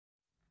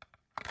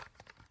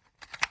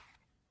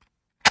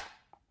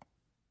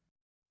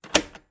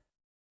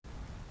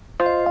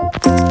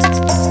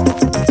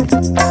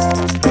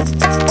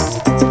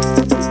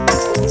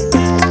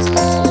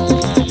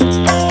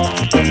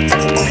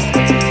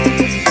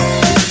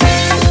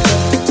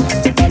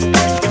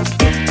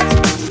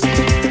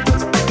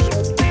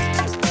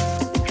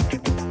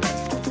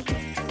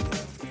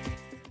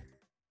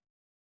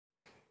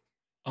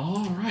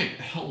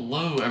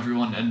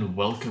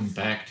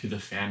the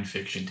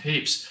Fanfiction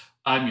Tapes.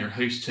 I'm your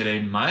host today,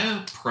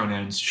 Maya,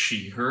 pronouns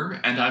she, her,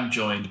 and I'm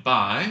joined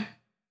by...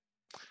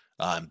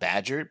 I'm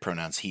Badger,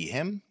 pronouns he,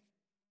 him.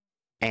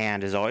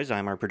 And as always,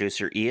 I'm our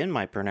producer, Ian.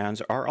 My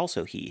pronouns are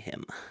also he,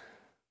 him.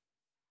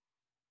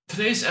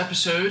 Today's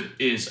episode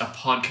is a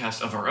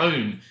podcast of our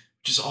own,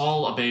 which is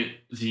all about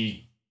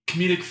the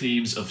comedic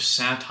themes of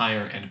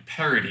satire and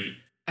parody.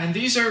 And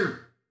these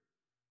are...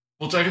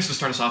 Well, I guess to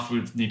start us off,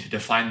 we need to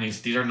define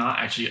these. These are not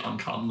actually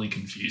uncommonly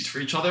confused for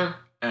each other,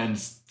 and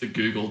the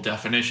Google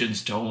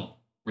definitions don't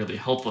really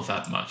help with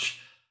that much.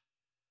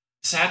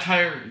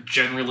 Satire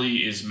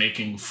generally is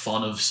making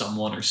fun of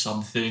someone or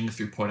something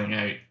through pointing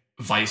out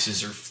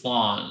vices or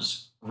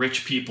flaws.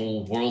 Rich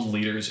people, world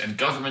leaders, and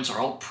governments are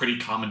all pretty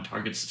common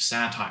targets of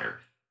satire.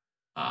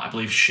 I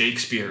believe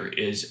Shakespeare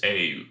is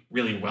a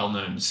really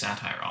well-known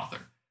satire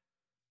author.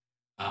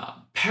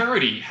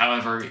 Parody,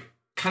 however,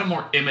 kind of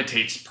more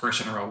imitates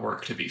personal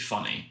work to be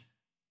funny.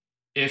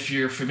 If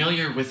you're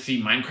familiar with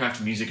the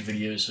Minecraft music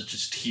videos such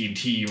as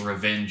TNT,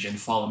 Revenge, and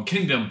Fallen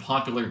Kingdom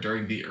popular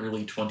during the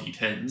early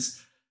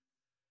 2010s,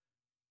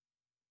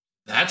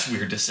 that's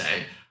weird to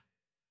say.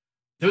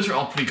 Those are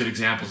all pretty good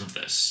examples of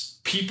this.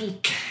 People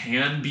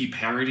can be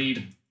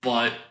parodied,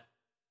 but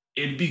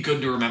it'd be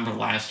good to remember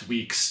last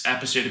week's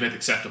episode about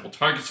acceptable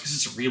targets because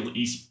it's real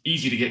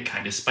easy to get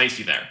kind of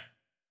spicy there.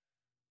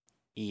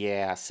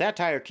 Yeah,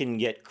 satire can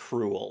get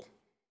cruel.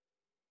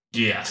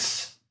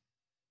 Yes.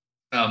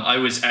 I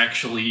was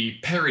actually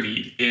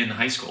parodied in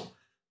high school.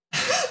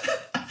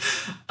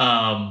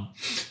 I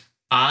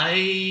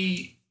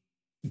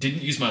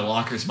didn't use my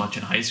lockers much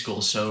in high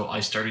school, so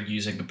I started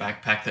using a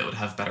backpack that would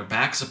have better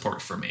back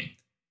support for me.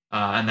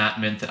 And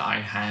that meant that I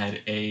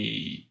had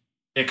a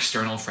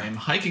external frame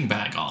hiking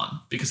bag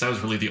on, because that was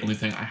really the only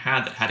thing I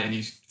had that had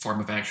any form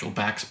of actual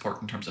back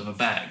support in terms of a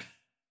bag.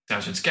 I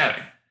was in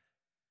scouting.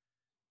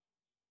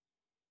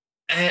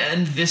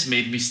 And this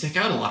made me stick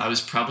out a lot. I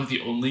was probably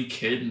the only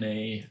kid in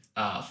a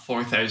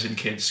 4,000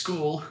 kid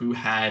school who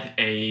had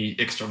a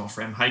external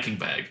frame hiking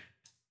bag.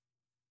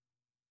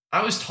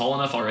 I was tall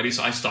enough already,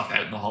 so I stuck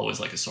out in the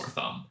hallways like a sore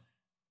thumb.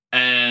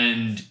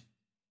 And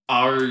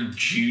our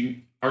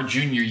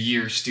junior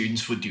year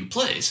students would do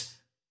plays.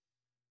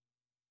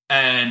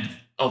 And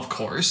of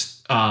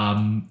course,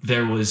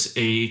 there was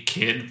a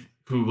kid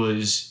who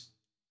was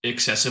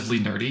excessively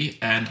nerdy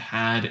and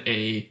had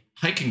a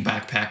hiking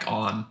backpack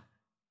on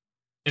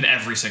in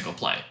every single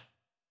play.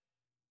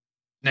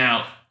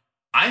 Now,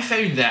 I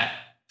found that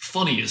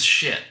funny as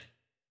shit,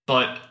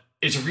 but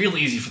it's real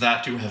easy for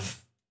that to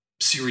have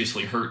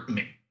seriously hurt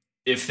me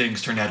if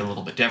things turned out a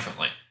little bit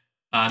differently.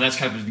 That's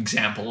kind of an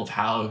example of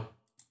how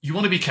you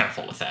want to be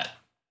careful with that.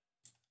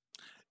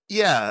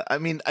 Yeah, I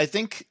mean, I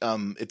think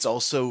it's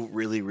also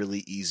really,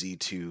 really easy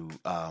to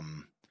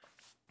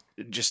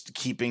just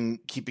keeping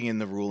in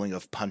the ruling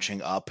of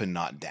punching up and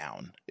not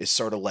down is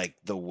sort of like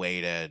the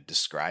way to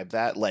describe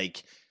that.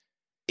 Like,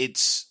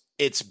 it's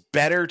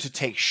better to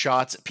take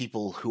shots at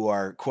people who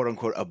are quote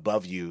unquote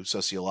above you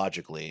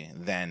sociologically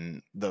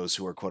than those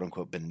who are quote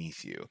unquote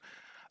beneath you.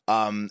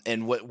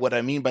 And what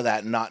I mean by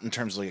that, not in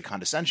terms of like a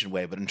condescension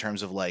way, but in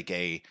terms of like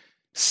a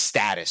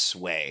status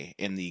way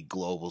in the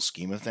global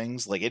scheme of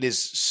things. Like, it is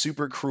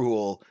super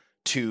cruel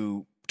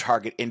to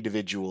target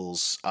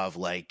individuals of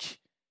like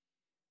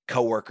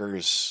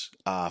coworkers,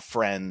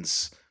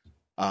 friends,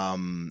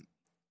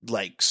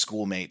 like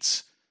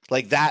schoolmates.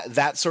 Like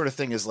that sort of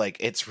thing is like,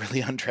 it's really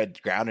untread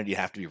ground, and you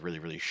have to be really,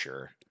 really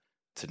sure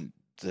to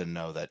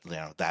know that, you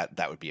know,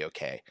 that would be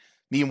okay.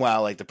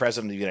 Meanwhile, like the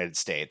president of the United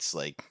States,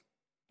 like,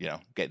 you know,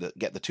 get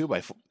the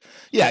 2x4.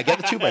 Yeah, get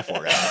the 2x4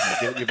 out. Like,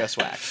 give it your best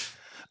whack.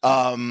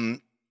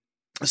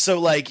 So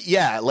like,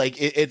 yeah,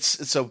 like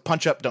it's so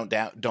punch up,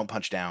 don't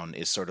punch down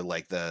is sort of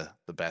like the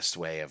best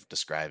way of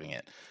describing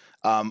it.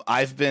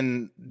 I've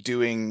been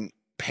doing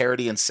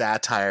parody and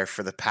satire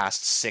for the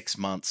past 6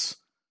 months.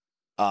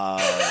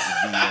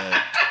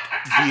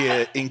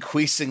 Via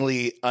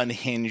increasingly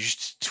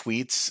unhinged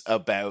tweets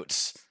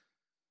about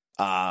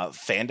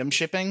fandom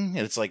shipping, and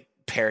it's like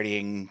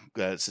parodying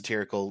a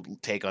satirical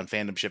take on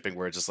fandom shipping,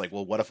 where it's just like,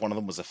 well, what if one of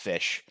them was a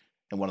fish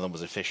and one of them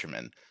was a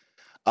fisherman?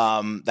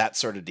 That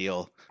sort of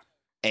deal.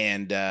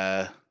 And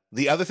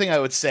the other thing I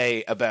would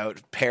say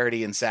about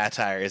parody and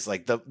satire is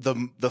like the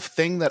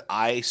thing that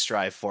I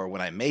strive for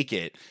when I make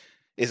it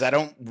is I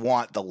don't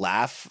want the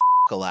laugh.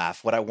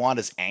 What I want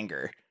is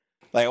anger.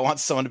 Like, I want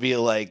someone to be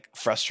like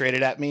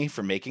frustrated at me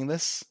for making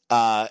this,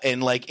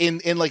 and like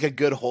in like a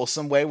good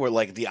wholesome way, where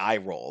like the eye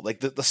roll, like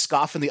the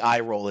scoff and the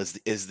eye roll is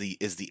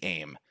the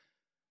aim,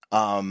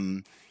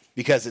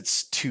 because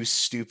it's too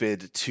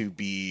stupid to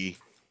be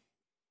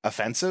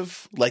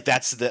offensive. Like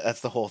that's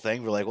the whole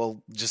thing. We're like,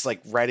 well, just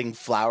like writing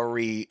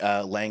flowery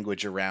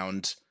language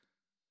around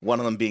one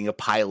of them being a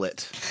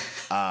pilot,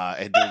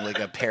 and doing like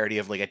a parody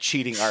of like a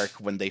cheating arc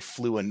when they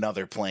flew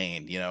another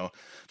plane, you know,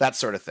 that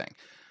sort of thing.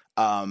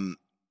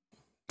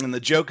 And the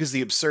joke is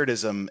the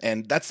absurdism.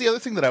 And that's the other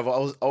thing that I've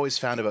always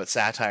found about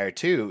satire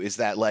too, is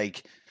that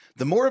like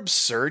the more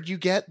absurd you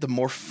get, the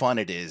more fun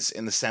it is,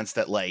 in the sense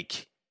that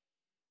like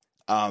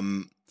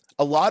a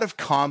lot of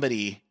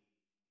comedy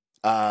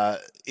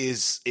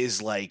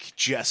is like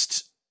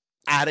just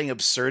adding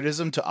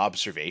absurdism to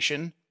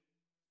observation.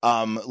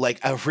 Like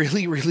a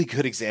really, really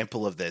good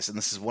example of this, and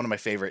this is one of my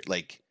favorite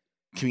like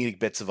comedic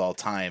bits of all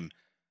time,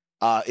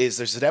 is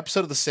there's an episode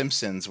of The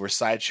Simpsons where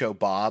Sideshow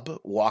Bob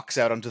walks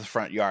out onto the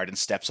front yard and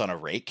steps on a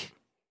rake,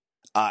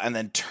 and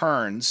then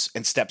turns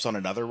and steps on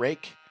another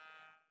rake,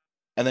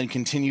 and then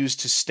continues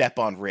to step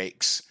on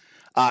rakes.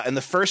 And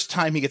the first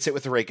time he gets hit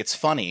with the rake, it's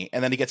funny,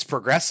 and then he gets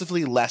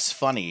progressively less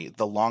funny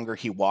the longer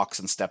he walks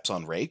and steps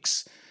on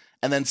rakes.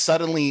 And then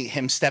suddenly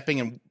him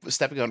stepping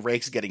on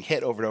rakes, getting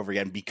hit over and over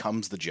again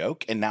becomes the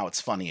joke, and now it's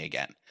funny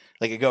again.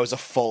 Like it goes a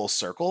full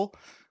circle.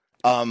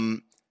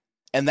 And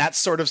that's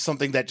sort of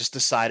something that just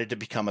decided to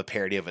become a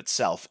parody of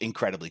itself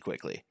incredibly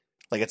quickly.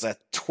 Like it's a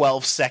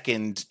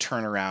 12-second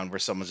turnaround where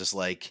someone's just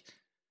like,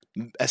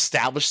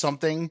 establish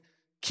something,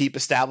 keep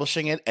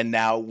establishing it, and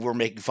now we're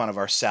making fun of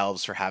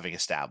ourselves for having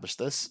established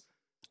this.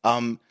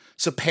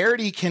 So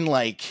parody can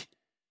like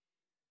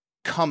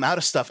come out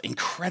of stuff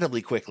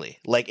incredibly quickly.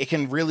 Like it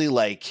can really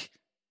like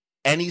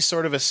any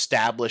sort of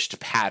established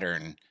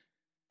pattern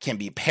can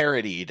be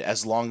parodied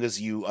as long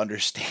as you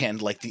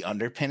understand like the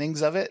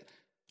underpinnings of it,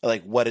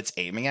 like what it's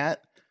aiming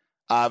at.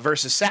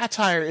 Versus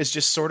satire is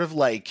just sort of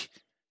like,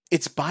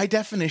 it's by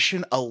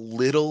definition a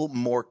little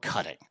more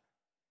cutting.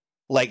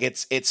 Like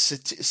it's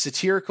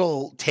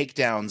satirical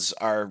takedowns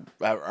are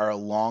a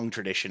long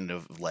tradition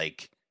of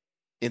like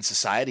in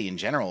society in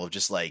general of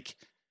just like,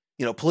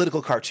 you know,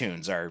 political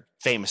cartoons are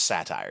famous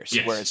satires.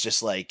 Yes. Where it's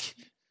just like,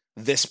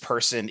 this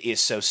person is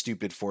so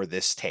stupid for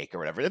this take or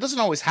whatever. It doesn't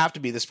always have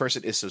to be this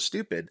person is so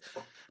stupid,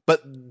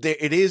 but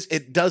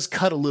it does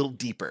cut a little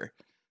deeper.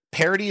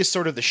 Parody is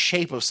sort of the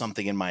shape of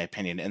something, in my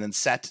opinion, and then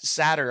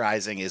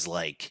satirizing is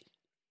like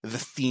the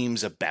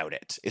themes about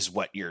it is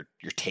what you're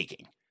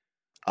taking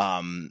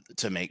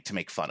to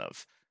make fun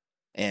of,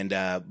 and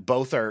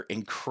both are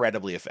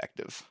incredibly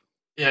effective.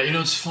 Yeah, you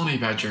know, it's funny,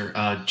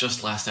 Badger.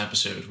 Just last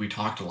episode, we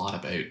talked a lot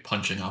about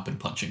punching up and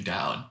punching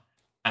down.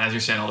 And as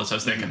you're saying all this, I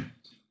was thinking,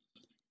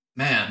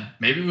 man,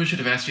 maybe we should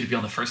have asked you to be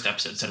on the first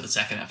episode instead of the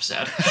second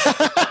episode.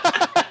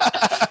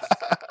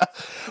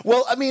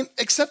 Well, I mean,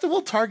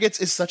 acceptable targets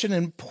is such an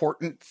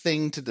important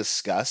thing to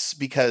discuss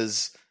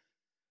because,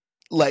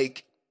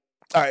 like,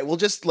 all right, we'll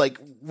just, like,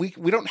 we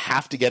don't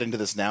have to get into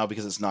this now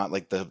because it's not,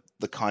 like, the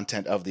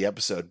content of the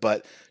episode.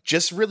 But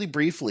just really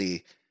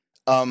briefly,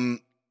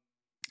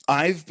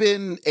 I've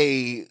been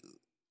a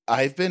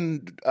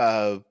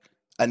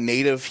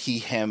native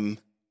he/him,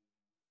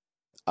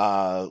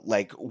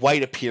 like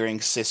white appearing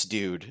cis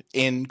dude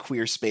in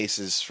queer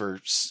spaces for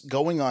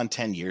going on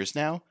 10 years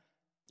now.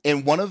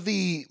 And one of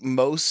the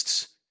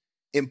most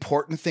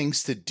important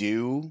things to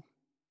do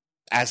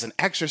as an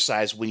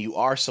exercise when you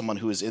are someone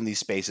who is in these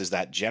spaces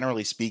that,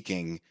 generally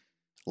speaking,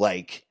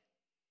 like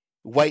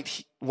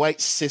white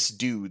cis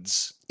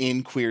dudes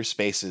in queer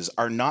spaces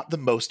are not the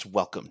most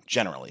welcome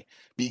generally,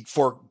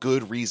 for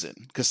good reason,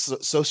 because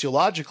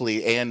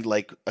sociologically and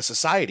like a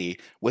society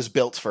was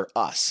built for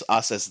us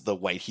as the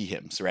white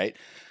he/hims, right?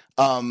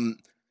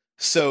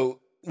 So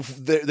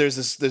there's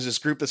this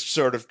group that's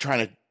sort of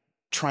trying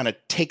to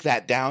take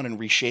that down and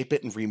reshape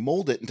it and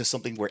remold it into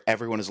something where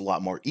everyone is a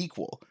lot more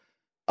equal.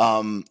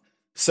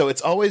 So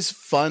it's always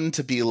fun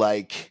to be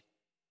like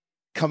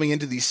coming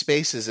into these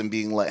spaces and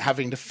being like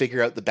having to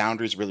figure out the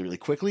boundaries really, really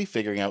quickly,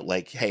 figuring out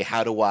like, hey,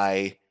 how do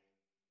I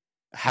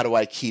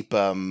keep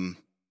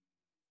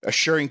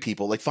assuring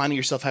people, like finding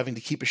yourself having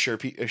to keep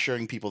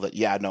assuring people that,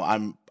 yeah, no,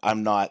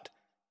 I'm not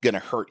gonna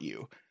hurt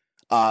you,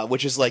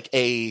 which is like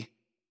a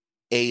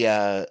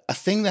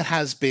thing that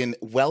has been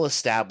well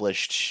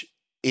established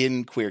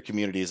in queer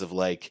communities of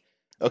like,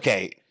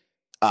 okay,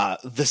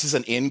 this is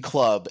an in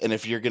club, and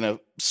if you're gonna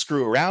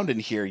screw around in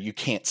here, you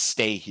can't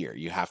stay here.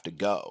 You have to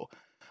go.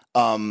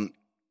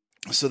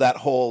 So that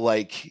whole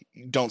like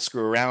don't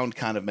screw around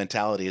kind of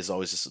mentality has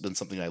always just been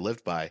something I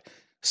lived by.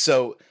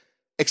 So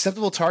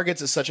acceptable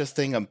targets is such a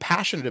thing I'm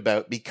passionate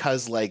about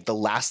because like the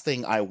last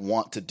thing I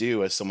want to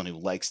do as someone who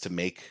likes to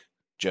make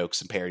jokes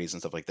and parodies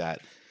and stuff like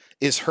that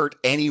is hurt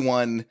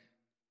anyone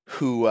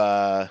who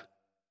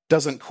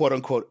doesn't quote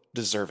unquote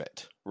deserve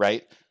it,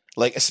 right?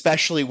 Like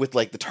especially with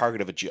like the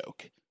target of a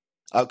joke,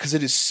 because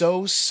it is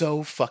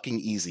so fucking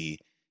easy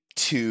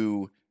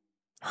to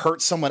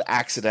hurt someone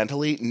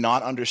accidentally,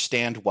 not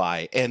understand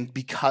why, and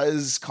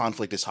because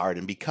conflict is hard,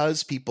 and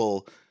because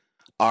people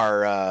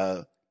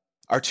are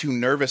too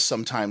nervous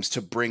sometimes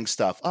to bring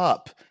stuff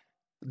up,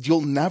 you'll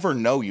never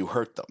know you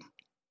hurt them,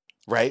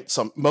 right?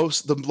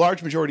 The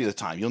large majority of the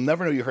time, you'll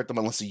never know you hurt them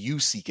unless you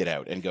seek it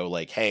out and go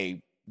like,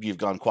 "Hey, you've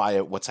gone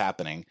quiet. What's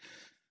happening?"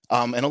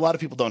 And a lot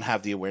of people don't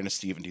have the awareness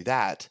to even do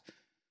that.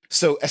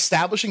 So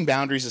establishing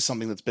boundaries is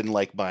something that's been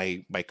like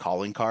my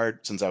calling card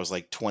since I was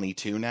like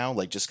 22 now,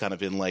 like just kind of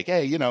been like,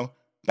 hey, you know,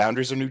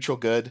 boundaries are neutral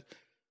good.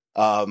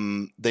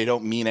 They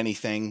don't mean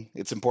anything.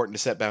 It's important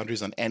to set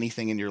boundaries on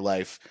anything in your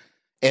life,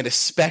 and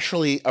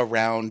especially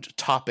around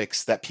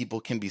topics that people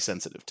can be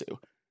sensitive to.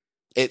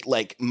 It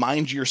like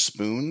mind your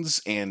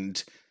spoons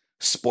and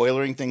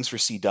spoilering things for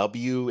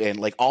CW and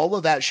like all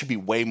of that should be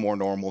way more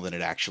normal than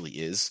it actually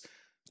is.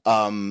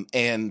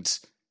 And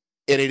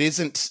it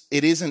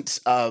isn't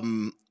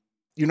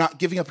you're not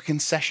giving up a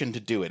concession to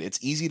do it.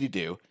 It's easy to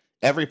do.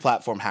 Every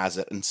platform has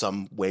it in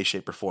some way,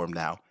 shape, or form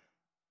now.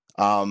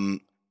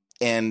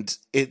 And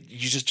you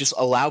just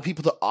allow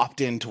people to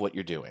opt into what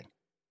you're doing.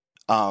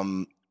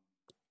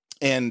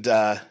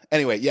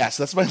 Anyway, yeah,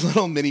 so that's my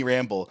little mini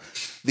ramble.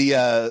 The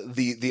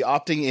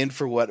opting in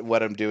for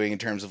what I'm doing in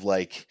terms of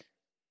like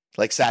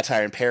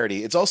satire and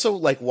parody. It's also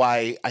like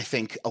why I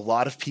think a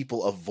lot of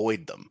people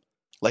avoid them.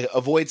 Like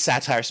avoid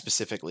satire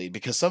specifically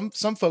because some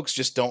folks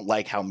just don't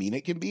like how mean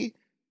it can be,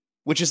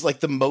 which is like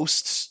the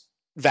most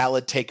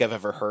valid take I've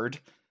ever heard.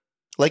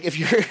 Like if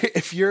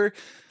you're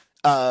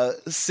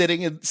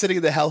sitting in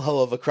the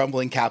hellhole of a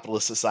crumbling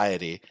capitalist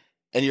society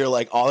and you're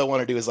like, all I want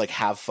to do is like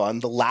have fun,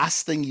 the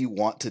last thing you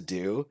want to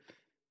do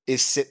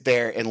is sit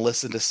there and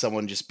listen to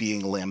someone just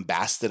being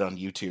lambasted on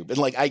YouTube. And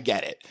like, I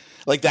get it.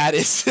 Like that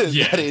is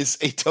that is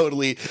a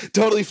totally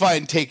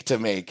fine take to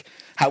make.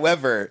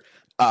 However,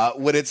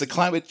 when it's a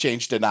climate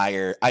change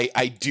denier,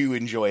 I do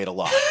enjoy it a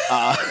lot.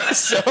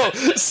 So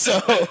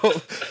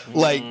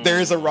like there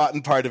is a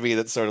rotten part of me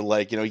that's sort of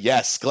like,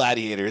 yes,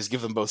 gladiators,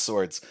 give them both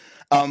swords.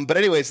 But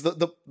anyways,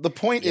 the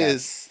point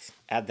is,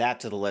 add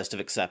that to the list of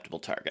acceptable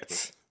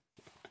targets.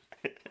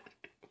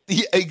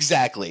 Yeah,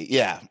 exactly.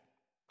 Yeah.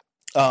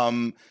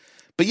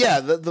 But yeah,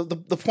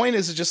 the point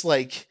is just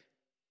like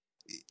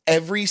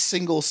every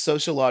single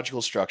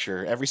sociological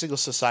structure, every single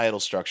societal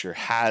structure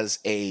has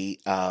a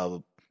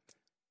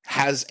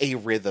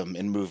rhythm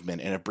and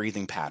movement and a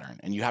breathing pattern,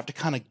 and you have to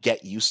kind of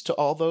get used to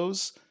all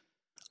those.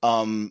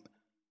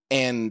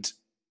 And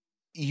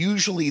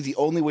usually the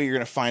only way you're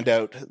going to find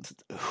out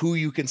who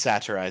you can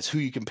satirize, who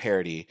you can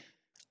parody,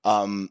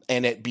 and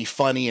it be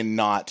funny and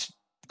not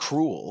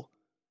cruel,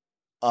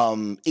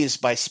 is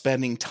by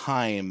spending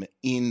time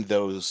in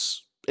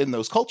those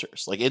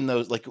cultures, like in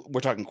those, like we're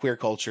talking queer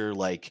culture,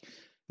 like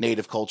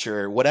native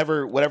culture,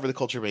 whatever the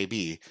culture may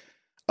be.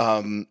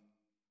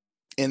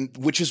 And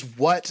which is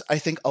what I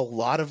think a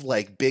lot of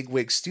like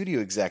bigwig studio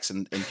execs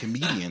and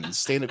comedians,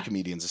 stand-up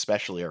comedians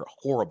especially, are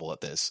horrible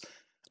at this.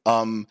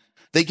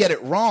 They get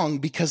it wrong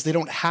because they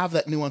don't have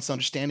that nuanced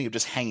understanding of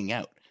just hanging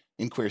out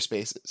in queer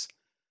spaces.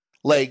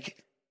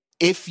 Like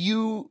if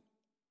you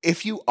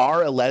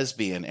are a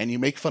lesbian and you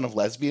make fun of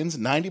lesbians,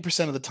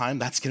 90% of the time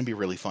that's going to be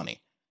really funny.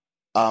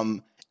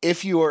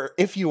 If you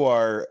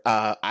are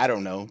I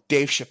don't know,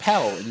 Dave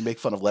Chappelle and you make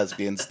fun of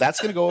lesbians, that's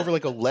going to go over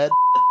like a lead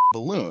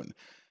balloon.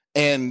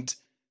 And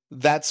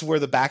that's where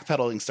the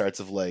backpedaling starts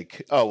of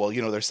like, oh, well,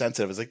 they're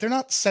sensitive. It's like, they're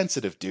not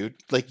sensitive, dude.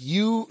 Like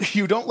you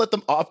don't let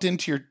them opt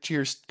into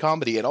your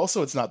comedy. And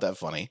also it's not that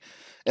funny.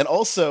 And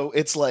also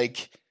it's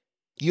like,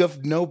 you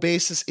have no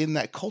basis in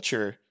that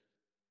culture.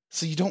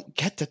 So you don't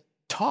get to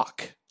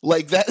talk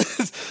like that.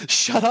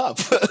 Shut up.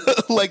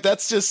 Like,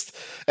 that's just,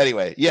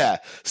 anyway. Yeah.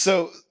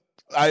 So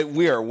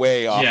we are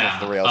way off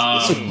of the rails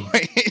at this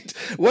point.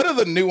 What are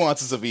the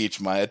nuances of each,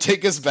 Maya?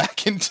 Take us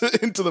back into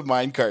the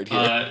minecart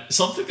here.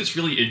 Something that's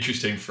really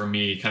interesting for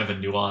me, kind of a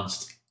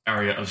nuanced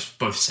area of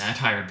both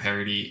satire and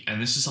parody,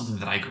 and this is something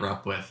that I grew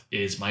up with,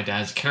 is my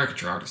dad's a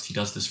caricature artist. He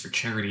does this for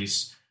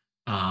charities,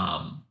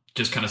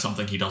 just kind of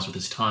something he does with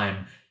his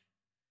time.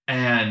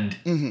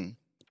 And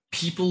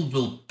people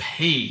will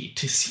pay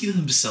to see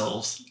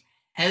themselves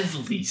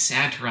heavily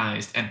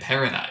satirized and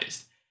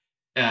parodized.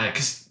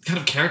 Because kind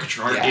of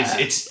caricature art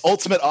it's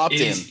ultimate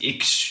opt-in. Is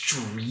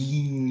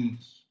extreme.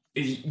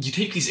 You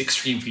take these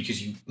extreme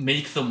features, you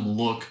make them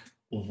look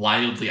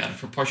wildly out of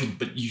proportion,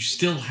 but you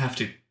still have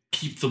to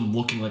keep them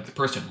looking like the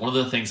person. One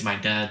of the things my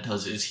dad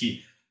does is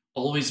he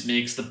always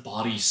makes the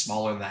body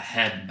smaller and the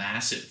head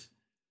massive,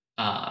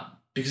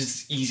 because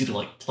it's easy to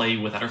like play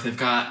with that. Or if they've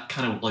got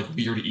kind of like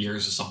weird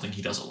ears or something,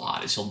 he does a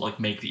lot is he'll like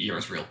make the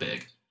ears real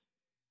big,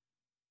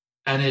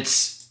 and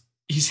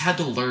he's had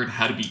to learn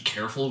how to be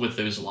careful with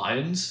those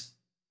lines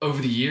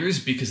over the years,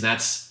 because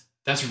that's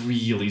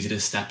real easy to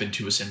step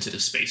into a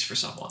sensitive space for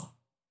someone.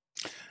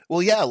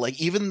 Well, yeah, like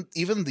even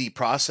the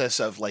process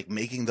of like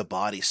making the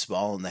body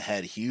small and the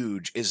head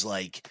huge is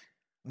like,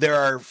 there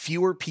are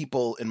fewer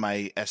people, in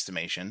my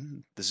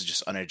estimation, this is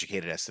just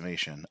uneducated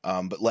estimation,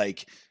 but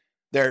like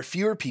there are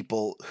fewer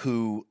people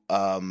who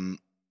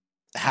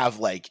have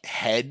like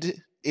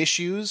head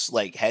issues,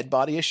 like head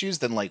body issues,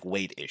 than like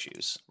weight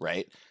issues,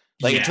 right?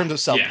 Like in terms of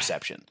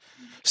self-perception.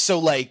 So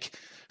like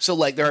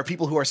there are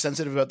people who are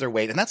sensitive about their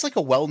weight, and that's like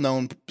a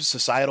well-known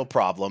societal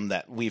problem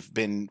that we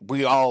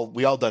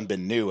all done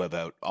been new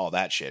about all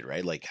that shit,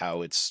 right? Like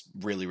how it's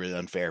really, really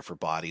unfair for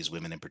bodies,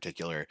 women in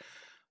particular.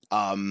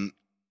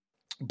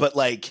 But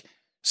like,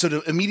 so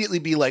to immediately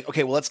be like,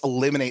 okay, well, let's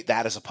eliminate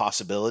that as a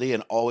possibility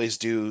and always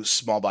do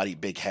small body,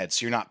 big head.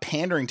 So you're not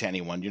pandering to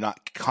anyone. You're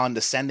not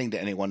condescending to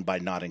anyone by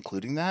not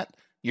including that.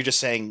 You're just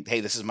saying,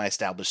 hey, this is my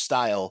established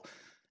style.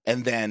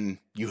 And then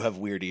you have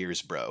weird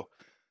ears, bro,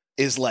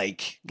 is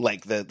like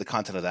the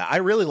content of that. I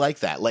really like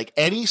that. Like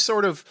any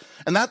sort of,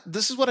 and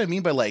this is what I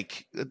mean by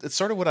like, it's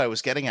sort of what I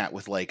was getting at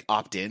with like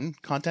opt-in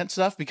content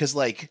stuff, because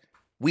like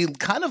we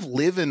kind of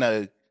live in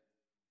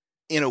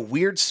a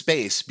weird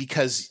space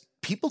because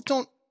people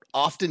don't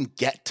often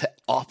get to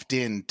opt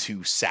in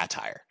to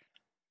satire.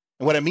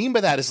 And what I mean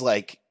by that is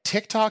like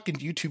TikTok and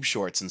YouTube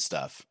shorts and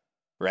stuff,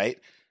 right?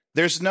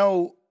 There's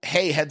no,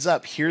 hey, heads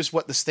up, here's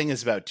what this thing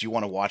is about. Do you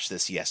want to watch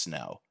this? Yes,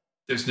 no.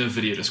 There's no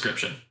video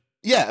description.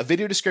 Yeah, a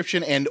video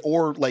description, and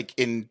or like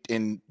in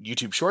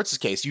YouTube Shorts'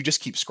 case, you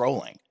just keep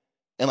scrolling.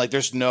 And like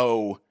there's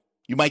no,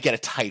 you might get a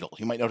title.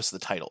 You might notice the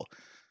title.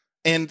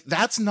 And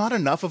that's not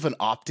enough of an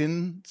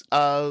opt-in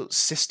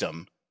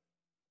system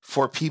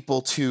for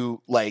people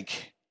to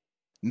like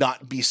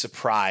not be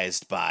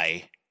surprised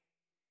by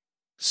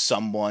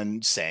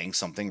someone saying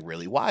something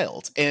really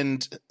wild.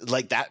 And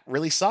like that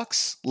really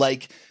sucks.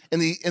 Like in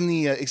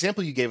the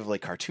example you gave of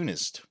like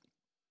Cartoonist,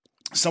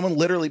 someone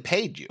literally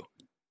paid you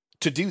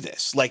to do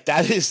this. Like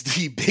that is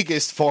the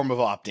biggest form of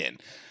opt-in.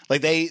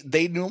 Like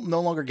they no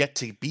longer get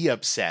to be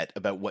upset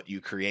about what you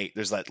create.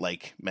 There's that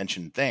like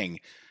mentioned thing.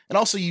 And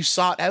also you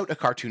sought out a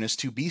cartoonist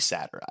to be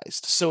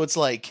satirized. So it's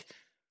like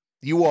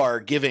you are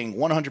giving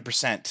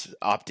 100%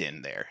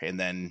 opt-in there, and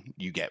then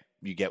you get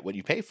what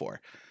you pay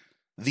for.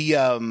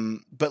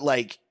 But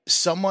like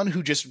someone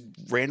who just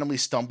randomly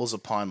stumbles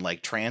upon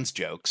like trans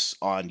jokes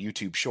on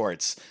YouTube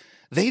Shorts,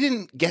 they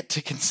didn't get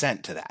to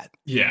consent to that.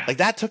 Yeah. Like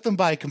that took them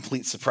by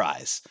complete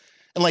surprise.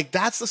 And like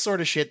that's the sort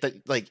of shit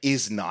that like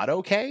is not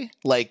okay.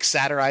 Like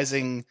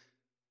satirizing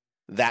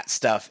that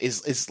stuff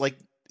is like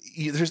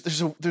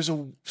there's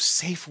a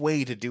safe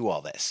way to do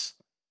all this.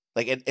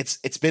 Like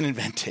it's been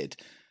invented.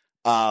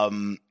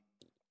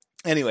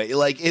 Anyway,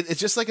 like it's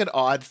just like an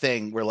odd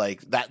thing where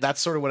like that's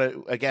sort of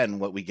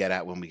what we get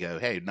at when we go,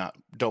 hey,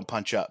 don't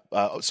punch up.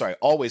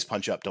 Always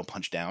punch up, don't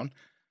punch down.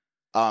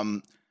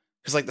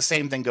 Because like the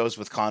same thing goes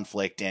with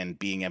conflict and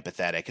being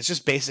empathetic. It's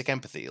just basic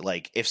empathy.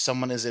 Like if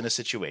someone is in a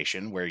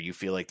situation where you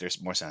feel like they're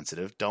more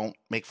sensitive, don't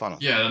make fun of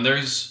them. Yeah, and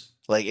there's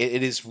like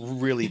it is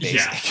really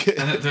basic.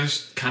 Yeah, and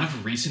there's kind of a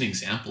recent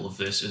example of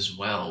this as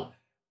well.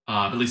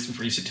 At least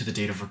recent to the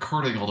date of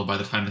recording, although by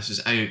the time this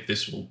is out,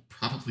 this will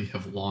probably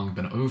have long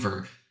been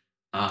over.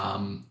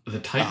 The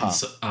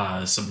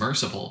Titan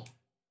submersible.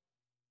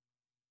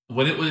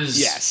 When it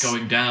was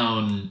going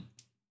down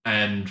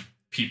and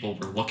people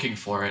were looking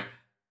for it,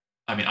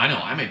 I mean, I know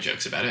I made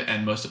jokes about it,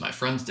 and most of my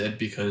friends did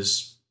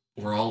because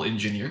we're all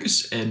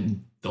engineers,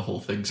 and the whole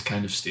thing's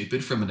kind of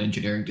stupid from an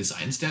engineering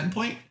design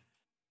standpoint.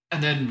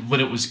 And then when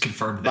it was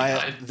confirmed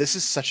that died, this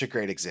is such a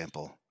great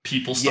example.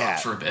 People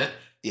stopped for a bit.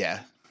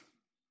 Yeah.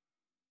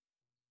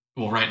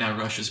 Well, right now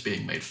Russia's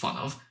being made fun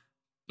of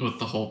with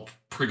the whole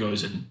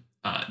Prigozhin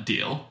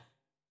deal,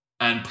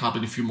 and probably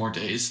in a few more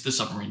days, the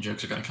submarine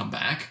jokes are going to come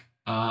back.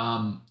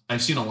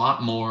 I've seen a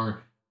lot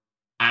more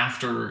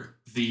after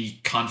the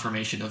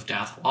confirmation of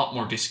death, a lot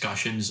more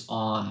discussions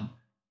on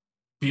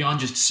beyond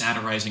just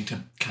satirizing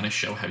to kind of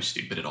show how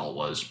stupid it all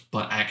was,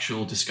 but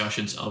actual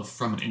discussions of,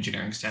 from an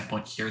engineering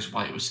standpoint, here's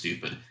why it was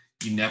stupid.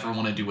 You never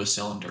want to do a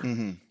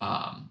cylinder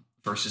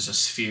versus a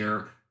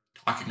sphere,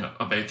 talking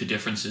about the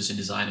differences in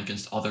design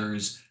against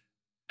others.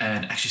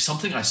 And actually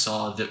something I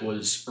saw that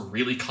was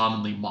really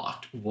commonly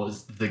mocked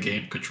was the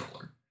game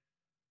controller.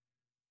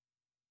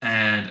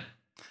 And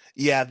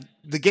yeah,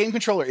 the game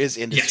controller is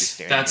industry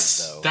standard.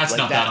 That's like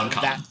not that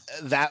uncommon.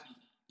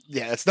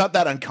 It's not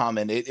that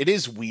uncommon. It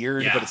is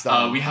weird, but it's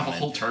not. We have a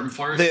whole term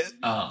for it.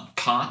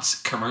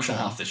 COTS, commercial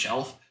off the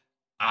shelf.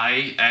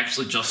 I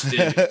actually just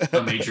did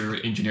a major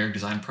engineering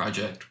design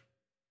project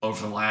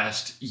over the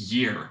last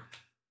year,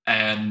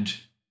 and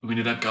we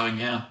ended up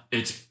going,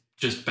 it's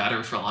just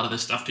better for a lot of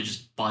this stuff to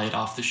just buy it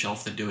off the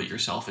shelf than do it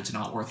yourself. It's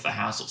not worth the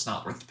hassle. It's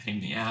not worth the pain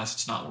in the ass.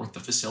 It's not worth the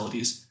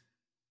facilities.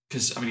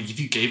 Because, I mean, if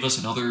you gave us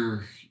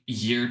another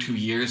year, 2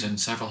 years, and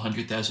several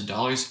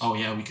 $100,000, oh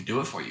yeah, we could do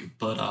it for you.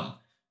 But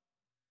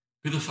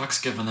who the fuck's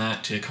giving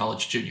that to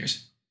college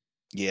juniors?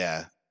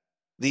 Yeah.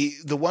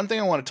 The one thing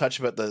I want to touch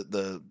about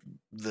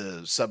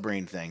the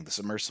submarine thing, the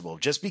submersible,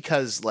 just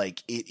because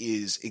like it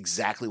is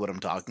exactly what I'm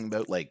talking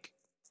about, like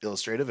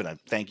illustrative, and I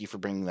thank you for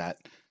bringing that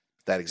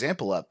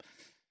example up.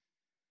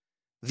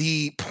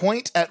 The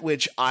point at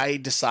which I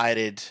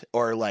decided,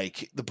 or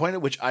like the point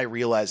at which I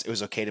realized it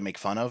was okay to make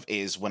fun of,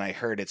 is when I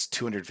heard it's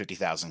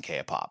 $250,000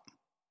 a pop,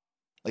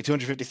 like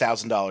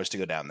 $250,000 to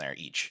go down there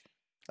each.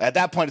 At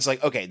that point, it's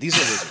like, okay, these are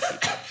lizard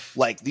people.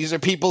 Like these are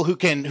people who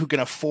can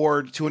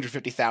afford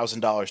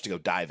 $250,000 to go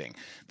diving.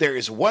 There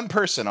is one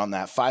person on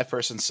that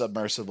 5-person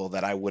submersible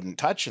that I wouldn't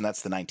touch, and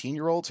that's the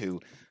 19-year-old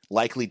who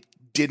likely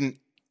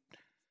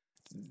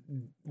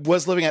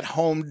was living at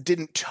home,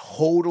 didn't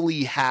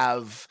totally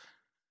have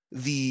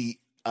the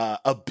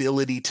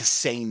ability to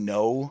say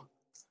no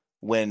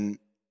when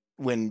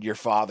your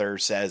father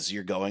says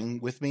you're going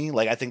with me.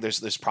 Like I think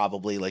there's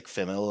probably like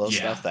familial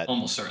stuff that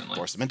almost certainly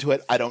forced him into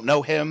it. I don't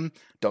know him,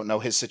 don't know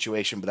his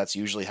situation, but that's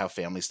usually how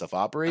family stuff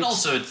operates. And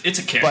also it's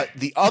a kid. But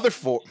the other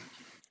four,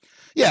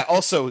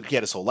 also he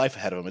had his whole life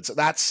ahead of him.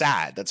 That's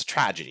sad. That's a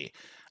tragedy.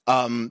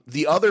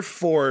 The other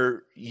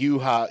 4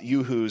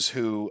 Yoo-hoos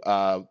who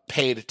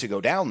paid to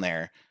go down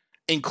there,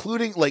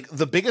 including like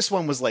the biggest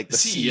one was like the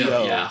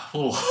CEO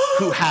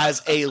who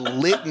has a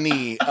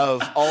litany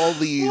of all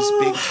these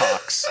big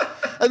talks.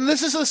 And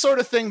this is the sort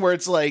of thing where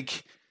it's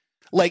like,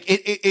 Like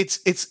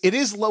it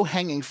is low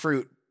hanging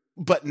fruit,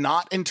 but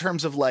not in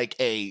terms of like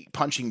a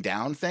punching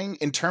down thing,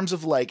 in terms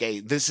of like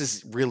this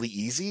is really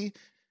easy,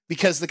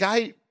 because the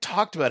guy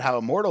talked about how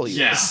immortal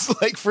he is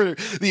like for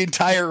the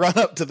entire run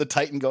up to the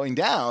Titan going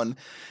down.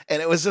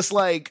 And it was just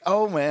like,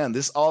 oh man,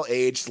 this all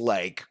aged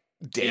like,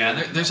 damn.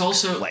 Yeah, there's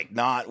also like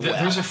not well.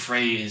 There's a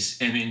phrase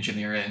in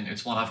engineering.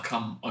 It's one I've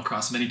come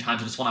across many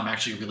times, and it's one I'm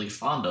actually really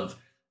fond of.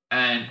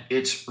 And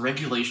it's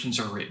regulations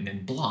are written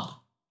in blood.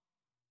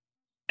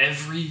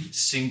 Every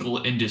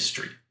single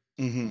industry.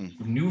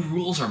 Mm-hmm. New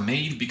rules are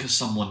made because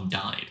someone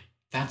died.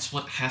 That's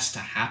what has to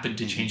happen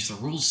to change the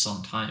rules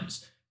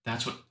sometimes.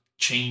 That's what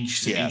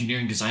changed the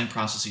engineering design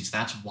processes.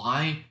 That's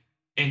why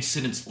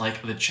incidents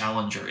like the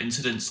Challenger,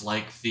 incidents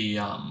like the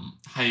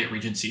Hyatt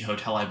Regency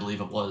Hotel, I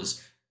believe it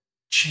was,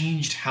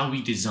 changed how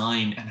we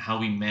design and how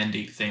we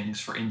mandate things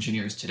for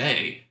engineers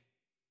today.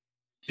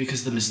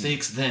 Because the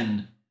mistakes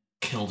then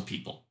killed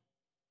people.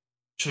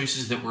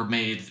 Choices that were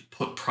made that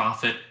put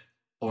profit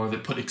or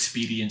that put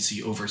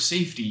expediency over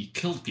safety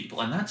killed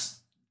people. And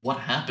that's what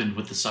happened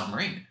with the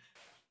submarine.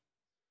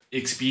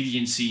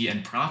 Expediency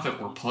and profit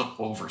were put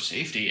over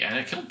safety, and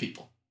it killed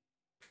people.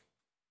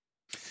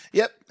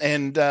 Yep,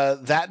 and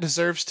that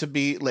deserves to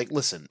be, like,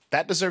 listen,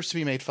 that deserves to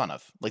be made fun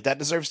of. Like, that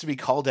deserves to be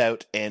called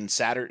out, and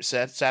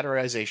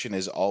satirization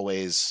has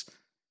always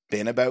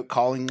been about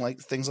calling like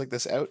things like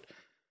this out.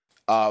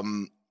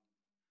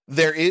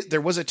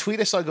 There was a tweet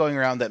I saw going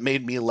around that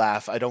made me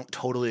laugh. I don't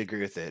totally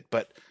agree with it,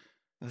 but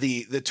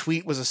the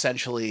tweet was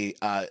essentially,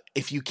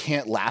 if you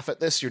can't laugh at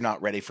this, you're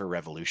not ready for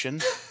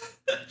revolution.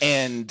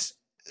 And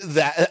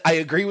that I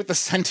agree with the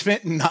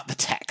sentiment, not the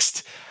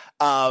text.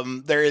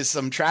 There is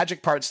some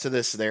tragic parts to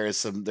this.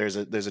 There's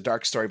a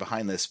dark story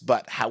behind this,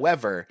 but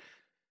however,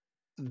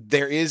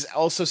 there is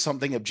also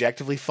something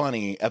objectively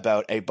funny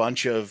about a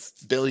bunch of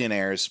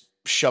billionaires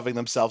shoving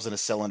themselves in a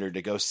cylinder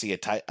to go see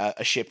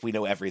a ship we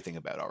know everything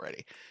about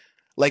already.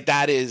 Like,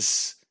 that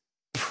is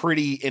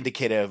pretty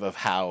indicative of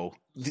how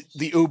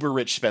the uber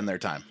rich spend their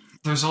time.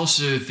 There's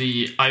also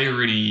the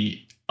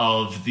irony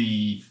of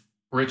the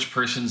rich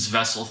person's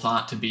vessel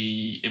thought to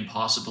be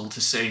impossible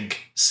to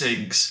sink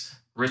sinks.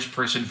 Rich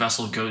person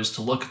vessel goes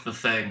to look at the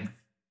thing,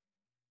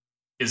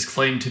 is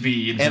claimed to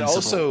be invincible, and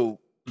also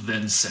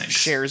then sinks.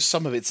 Shares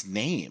some of its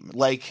name.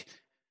 Like,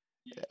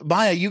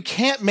 Maya, you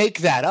can't make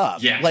that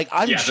up. Yeah. Like,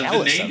 I'm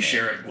jealous the name of it.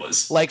 sharing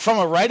was like, from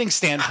a writing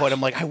standpoint,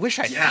 I'm like, I wish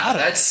I thought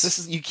of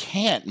this. You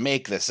can't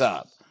make this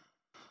up.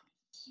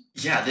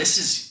 Yeah, this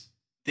is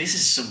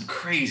some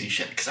crazy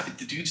shit, because I think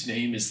the dude's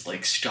name is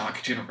like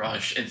Stockton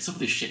Rush, and some of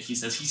the shit he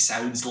says, he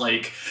sounds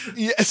like...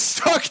 Yeah,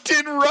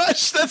 Stockton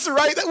Rush, that's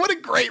right. What a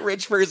great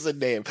rich person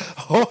name.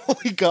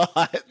 Holy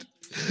God.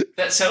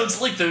 That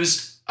sounds like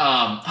those...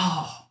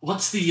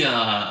 what's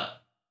the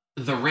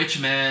rich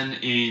man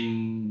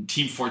in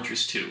Team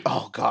Fortress 2?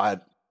 Oh,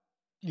 God.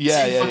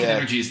 Yeah, Same fucking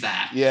energy as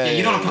that. Yeah,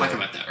 you know what I'm talking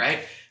about, that, right?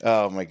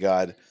 Oh, my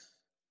God.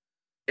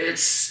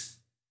 It's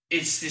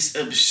this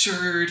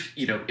absurd,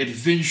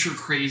 adventure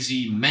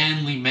crazy,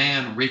 manly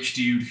man, rich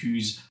dude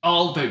who's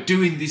all about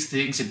doing these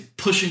things and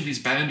pushing these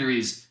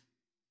boundaries.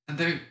 And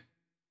they're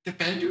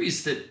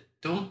boundaries that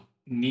don't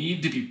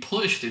need to be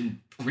pushed and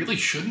really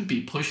shouldn't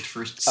be pushed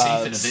for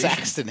safe innovation.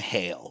 Saxton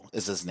Hale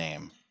is his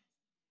name.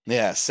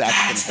 Yeah,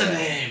 Saxton That's Hale. the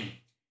name.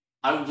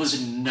 I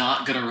was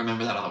not going to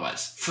remember that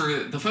otherwise.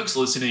 For the folks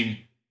listening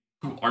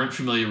who aren't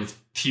familiar with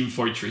Team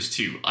Fortress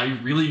 2, I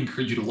really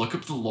encourage you to look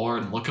up the lore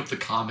and look up the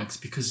comics,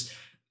 because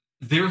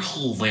they're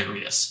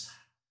hilarious.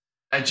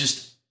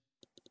 Just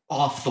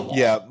off the wall.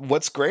 Yeah,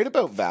 what's great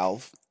about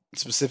Valve,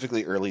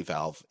 specifically early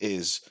Valve,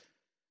 is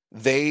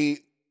they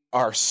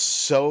are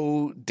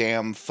so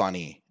damn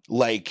funny.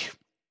 Like,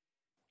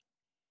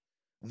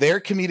 their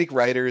comedic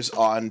writers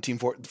on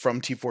from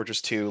Team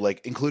Fortress 2,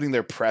 like, including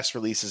their press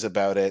releases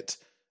about it,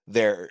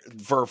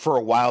 for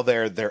a while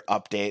their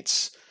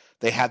updates,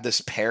 they had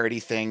this parody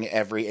thing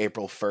every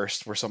April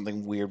 1st where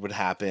something weird would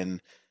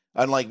happen.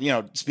 And, like,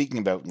 speaking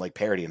about, like,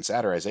 parody and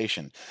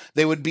satirization,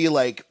 they would be,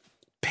 like,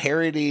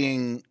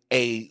 parodying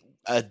a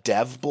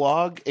dev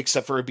blog,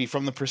 except for it'd be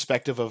from the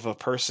perspective of a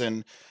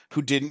person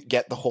who didn't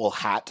get the whole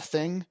hat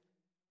thing,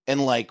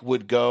 and, like,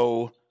 would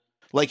go,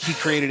 like, he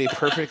created a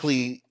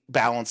perfectly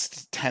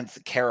balanced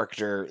 10th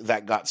character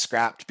that got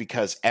scrapped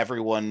because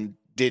everyone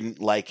didn't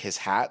like his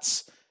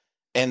hats.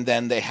 And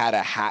then they had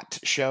a hat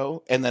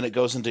show, and then it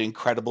goes into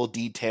incredible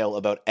detail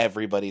about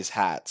everybody's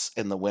hats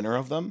and the winner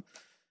of them.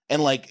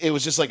 And, like, it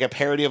was just like a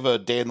parody of a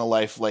day in the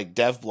life, like,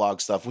 dev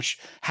blog stuff, which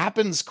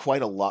happened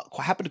quite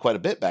a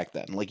bit back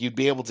then. Like, you'd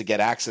be able to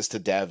get access to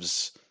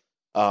devs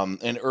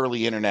in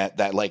early internet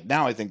that, like,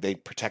 now I think they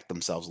protect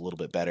themselves a little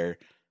bit better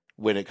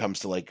when it comes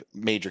to, like,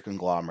 major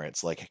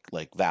conglomerates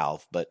like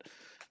Valve. But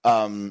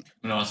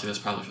honestly, that's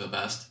probably for the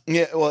best.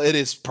 Yeah, well, it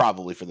is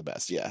probably for the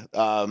best, yeah.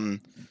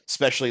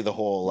 Especially the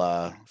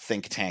whole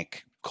think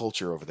tank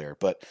culture over there.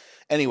 But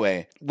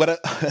anyway,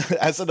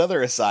 as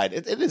another aside,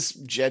 it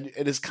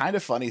is kind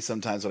of funny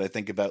sometimes when I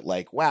think about,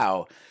 like,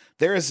 wow,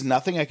 there is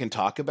nothing I can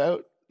talk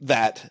about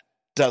that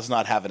does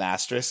not have an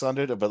asterisk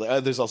under it,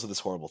 but there's also this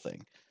horrible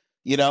thing.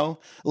 You know,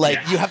 like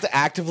Yeah. you have to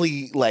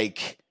actively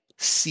like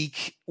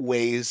seek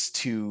ways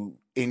to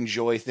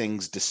enjoy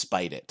things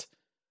despite it.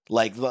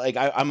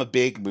 I'm a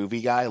big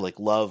movie guy, like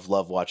love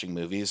watching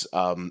movies.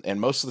 And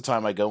most of the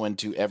time I go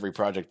into every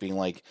project being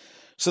like,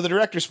 so the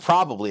director's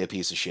probably a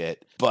piece of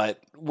shit,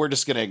 but we're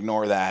just gonna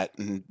ignore that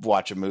and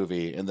watch a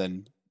movie. And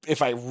then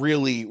if I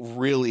really,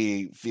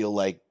 really feel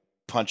like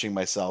punching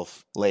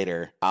myself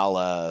later,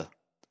 I'll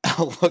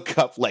look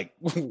up like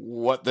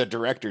what the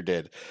director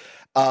did.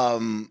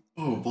 Oh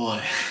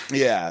boy.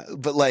 Yeah,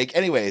 but like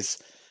anyways,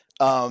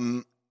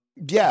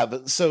 yeah,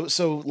 but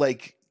so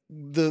like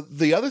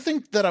the other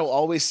thing that I'll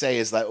always say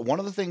is that one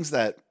of the things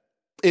that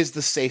is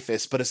the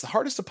safest but it's the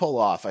hardest to pull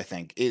off, I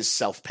think, is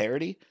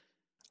self-parody.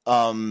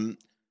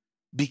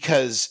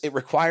 Because it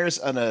requires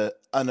an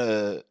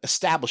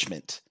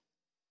establishment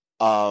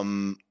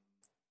of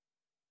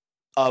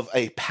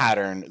a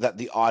pattern that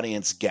the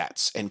audience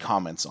gets and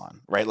comments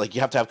on, right? Like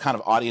you have to have kind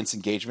of audience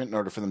engagement in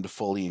order for them to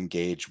fully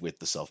engage with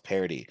the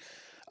self-parody.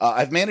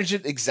 I've managed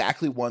it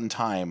exactly one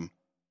time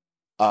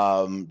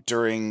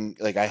during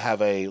like I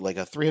have a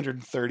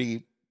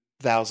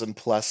 330,000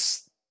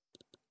 plus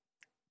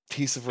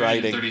piece of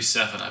writing.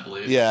 37, I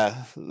believe.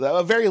 Yeah,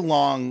 a very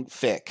long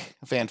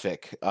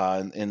fanfic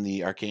in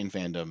the Arcane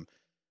fandom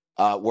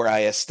where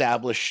I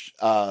established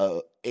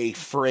a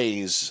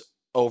phrase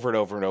over and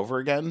over and over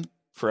again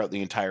throughout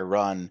the entire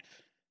run.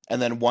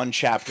 And then one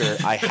chapter,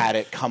 I had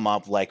it come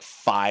up like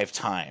 5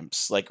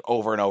 times, like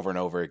over and over and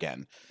over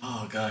again.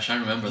 Oh gosh, I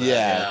remember that.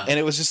 Yeah. And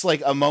it was just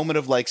like a moment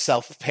of like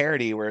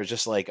self-parody where it's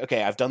just like,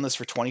 okay, I've done this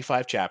for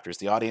 25 chapters.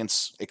 The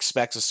audience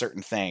expects a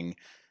certain thing.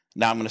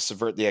 Now I'm going to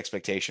subvert the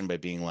expectation by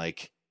being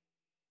like,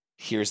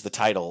 here's the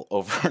title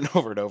over and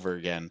over and over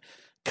again.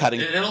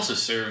 It also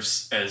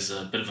serves as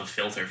a bit of a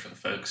filter for the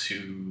folks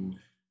who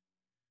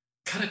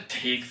kind of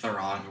take the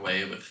wrong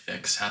way with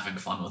fics, having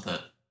fun with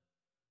it.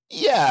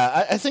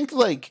 Yeah, I think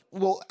like,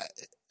 well,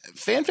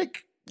 fanfic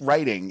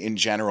writing in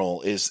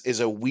general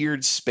is a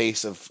weird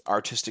space of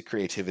artistic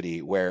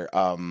creativity where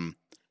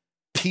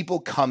people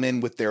come in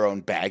with their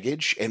own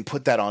baggage and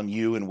put that on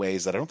you in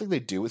ways that I don't think they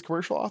do with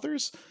commercial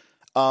authors.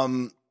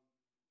 And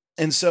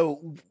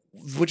so,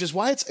 which is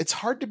why it's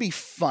hard to be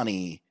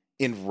funny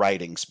in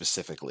writing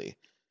specifically.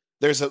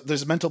 There's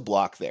a mental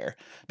block there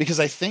because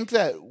I think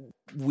that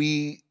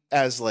we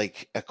as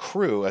like a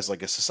crew, as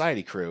like a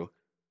society crew,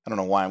 I don't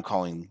know why I'm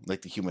calling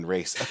like the human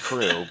race a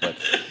crew, but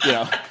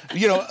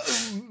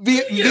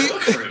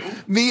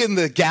me and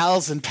the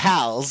gals and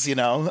pals,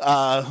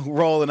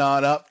 rolling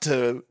on up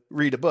to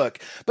read a book.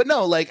 But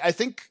no, like I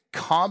think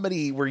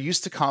comedy, we're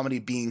used to comedy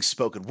being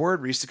spoken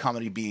word, we're used to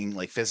comedy being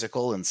like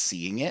physical and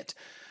seeing it.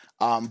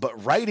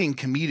 But writing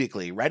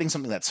comedically, writing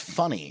something that's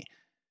funny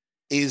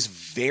is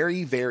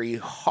very, very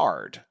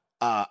hard,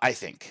 I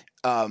think.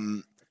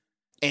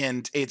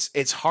 And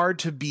it's hard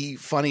to be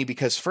funny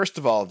because, first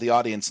of all, the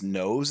audience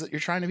knows that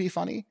you're trying to be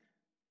funny.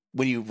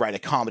 When you write a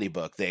comedy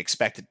book, they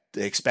expect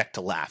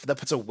to laugh. That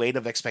puts a weight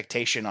of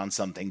expectation on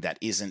something that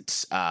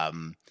isn't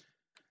that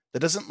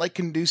doesn't like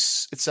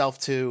conduce itself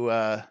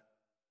to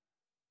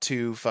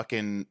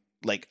fucking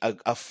like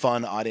a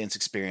fun audience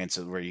experience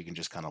where you can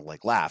just kind of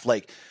like laugh.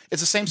 Like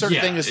it's the same sort of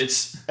thing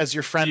as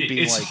your friend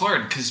being it's like,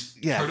 hard because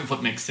part of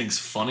what makes things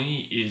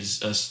funny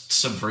is a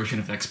subversion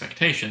of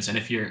expectations, and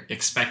if you're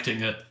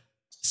expecting a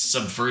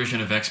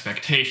subversion of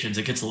expectations,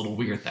 it gets a little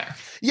weird there.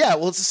 Yeah,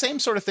 well, it's the same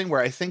sort of thing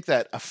where I think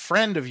that a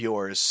friend of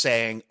yours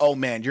saying, "Oh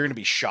man, you're going to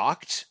be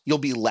shocked," you'll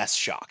be less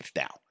shocked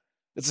now.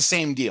 It's the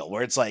same deal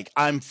where it's like,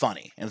 I'm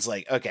funny, and it's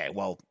like, okay,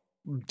 well,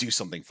 do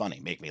something funny,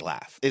 make me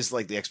laugh, is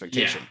like the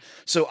expectation. Yeah.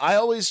 So I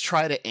always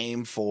try to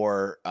aim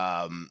for,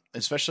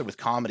 especially with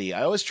comedy,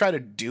 I always try to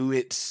do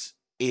it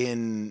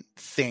in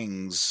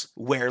things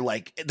where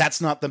like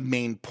that's not the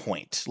main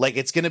point. Like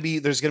there's going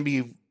to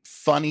be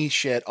funny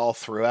shit all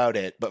throughout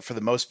it, but for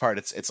the most part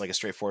it's like a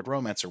straightforward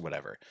romance or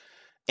whatever.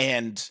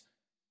 And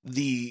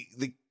the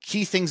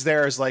key things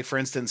there is like, for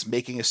instance,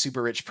 making a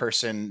super rich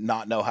person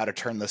not know how to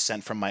turn the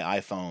sent from my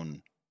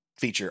iPhone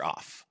feature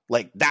off.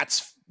 Like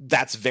that's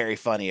very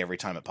funny every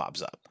time it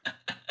pops up.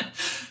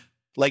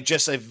 Like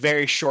just a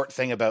very short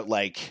thing about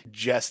like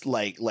just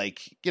like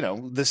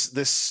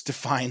this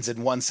defines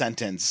in one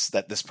sentence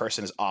that this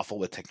person is awful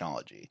with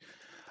technology.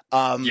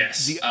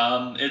 Yes.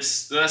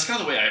 That's kind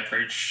of the way I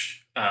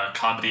approach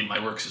comedy in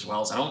my works as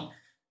well. Is I don't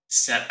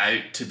set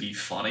out to be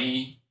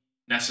funny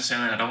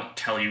necessarily. I don't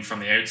tell you from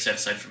the outset,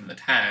 aside from the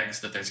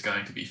tags, that there's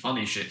going to be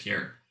funny shit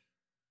here.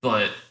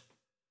 But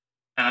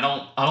I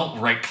don't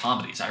write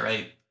comedies. I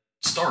write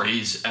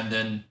stories, and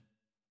then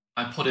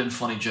I put in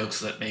funny jokes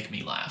that make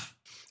me laugh.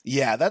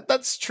 Yeah,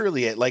 that's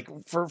truly it. Like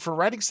for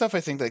writing stuff,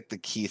 I think like the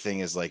key thing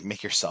is like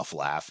make yourself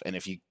laugh, and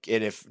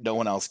if no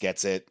one else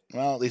gets it,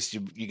 well, at least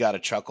you got a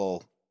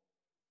chuckle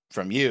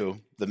from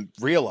you, the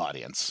real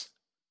audience.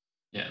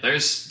 Yeah,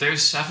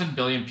 there's 7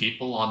 billion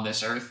people on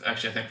this earth.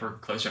 Actually, I think we're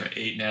closer to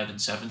 8 now than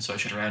 7, so I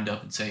should round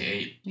up and say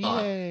 8.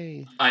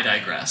 Yay! I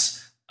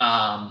digress.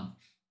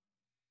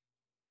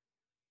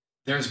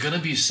 There's gonna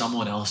be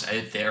someone else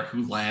out there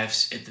who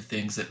laughs at the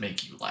things that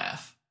make you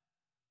laugh.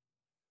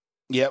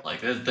 Yep.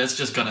 Like that's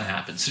just gonna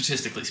happen,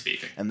 statistically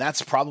speaking. And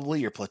that's probably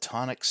your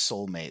platonic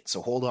soulmate.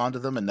 So hold on to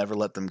them and never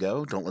let them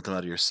go. Don't let them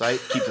out of your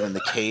sight. Keep them in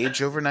the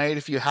cage overnight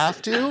if you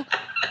have to.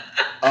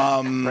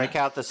 Break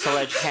out the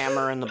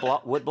sledgehammer and the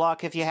wood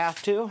block if you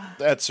have to.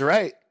 That's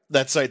right.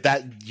 That's right.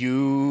 That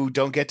you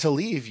don't get to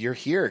leave. You're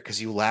here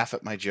because you laugh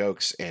at my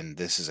jokes, and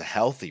this is a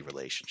healthy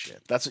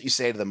relationship. That's what you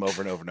say to them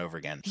over and over and over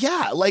again.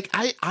 Yeah, like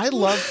I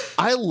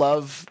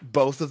love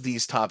both of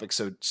these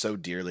topics so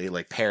dearly,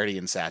 like parody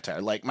and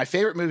satire. Like my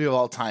favorite movie of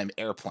all time,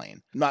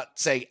 Airplane. I'm not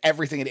saying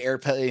everything in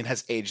Airplane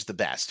has aged the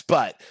best,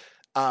 but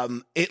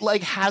it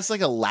like has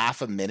like a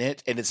laugh a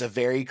minute, and it's a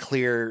very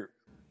clear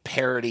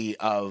parody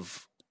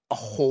of a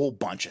whole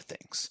bunch of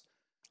things.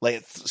 Like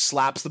it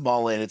slaps them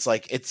all in. It's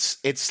like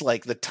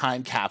like the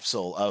time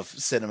capsule of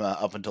cinema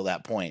up until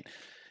that point.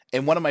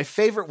 And one of my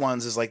favorite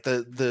ones is like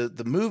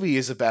the movie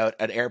is about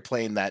an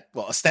airplane that,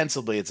 well,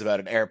 ostensibly it's about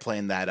an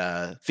airplane that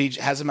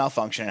has a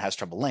malfunction and has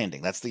trouble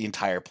landing. That's the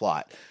entire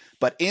plot.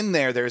 But in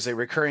there's a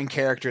recurring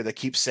character that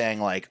keeps saying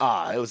like,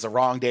 it was the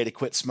wrong day to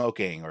quit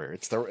smoking, or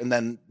and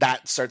then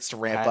that starts to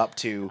ramp up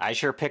to, I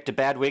sure picked a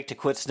bad week to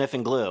quit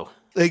sniffing glue.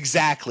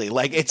 Exactly.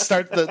 Like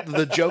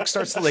the joke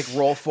starts to like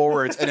roll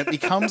forwards, and it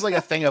becomes like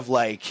a thing of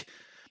like,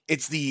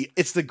 it's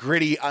the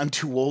gritty, I'm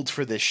too old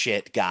for this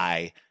shit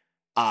guy,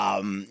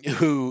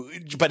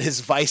 but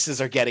his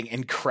vices are getting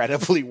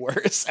incredibly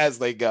worse as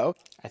they go.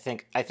 I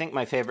think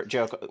my favorite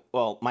joke,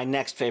 well, my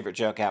next favorite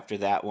joke after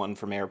that one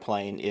from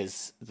Airplane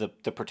is the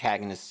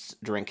protagonist's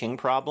drinking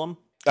problem.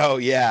 Oh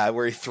yeah,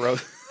 where he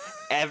throws.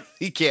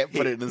 He can't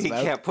put it in his mouth.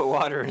 He can't put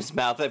water in his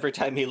mouth. Every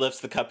time he lifts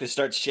the cup, he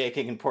starts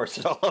shaking and pours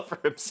it all over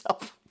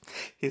himself.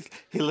 He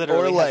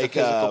literally has a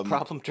physical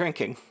problem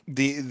drinking.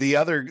 The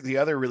other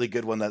really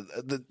good one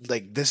that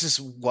like this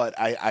is what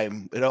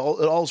it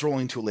all is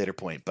rolling to a later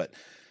point, but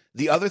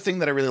the other thing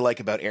that I really like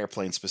about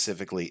Airplane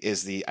specifically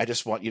is I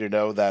just want you to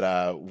know that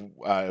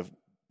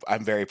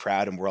I'm very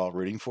proud and we're all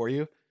rooting for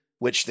you,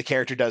 which the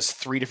character does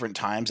 3 different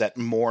times at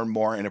more and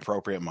more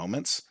inappropriate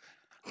moments.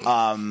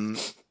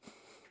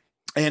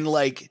 And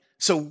like,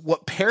 so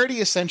what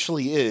parody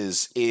essentially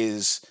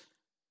is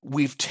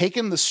we've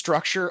taken the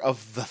structure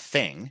of the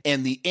thing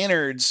and the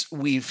innards,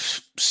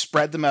 we've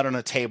spread them out on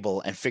a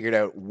table and figured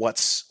out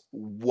what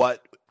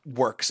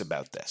works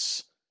about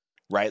this,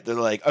 right? They're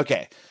like,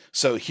 okay,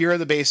 so here are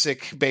the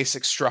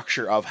basic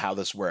structure of how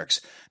this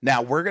works.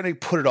 Now we're going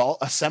to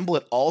assemble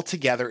it all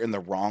together in the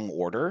wrong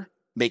order,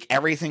 make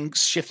everything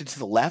shifted to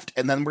the left,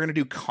 and then we're going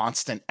to do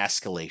constant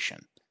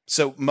escalation.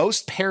 So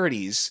most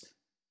parodies,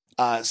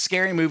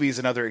 Scary Movie is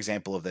another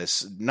example of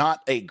this. Not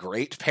a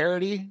great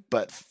parody,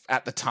 but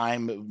at the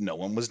time, no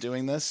one was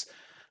doing this.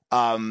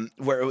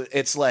 Where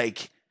it's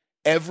like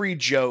every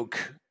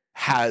joke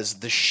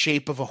has the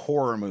shape of a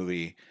horror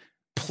movie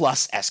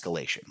plus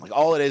escalation. Like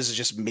all it is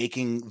just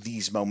making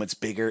these moments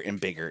bigger and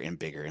bigger and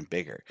bigger and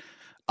bigger.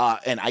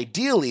 And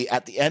ideally,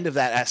 at the end of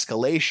that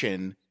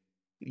escalation,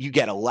 you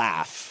get a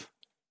laugh,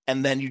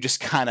 and then you just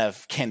kind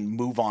of can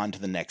move on to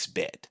the next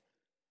bit.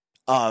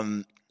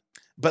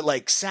 But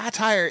like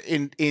satire,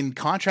 in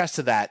contrast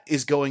to that,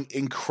 is going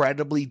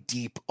incredibly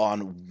deep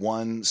on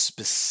one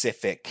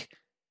specific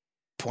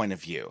point of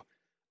view.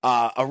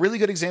 A really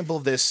good example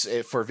of this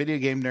for video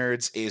game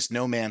nerds is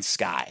No Man's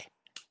Sky.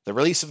 The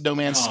release of No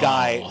Man's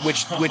Sky,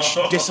 which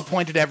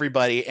disappointed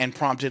everybody and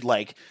prompted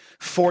like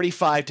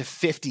 45 to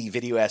 50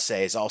 video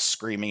essays all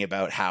screaming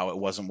about how it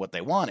wasn't what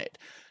they wanted.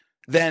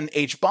 Then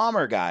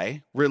H-Bomber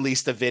Guy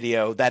released a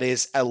video that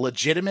is a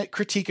legitimate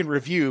critique and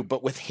review,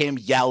 but with him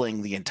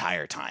yelling the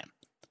entire time.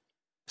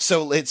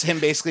 So it's him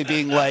basically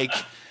being like,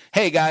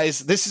 hey guys,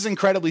 this is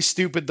incredibly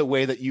stupid the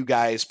way that you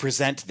guys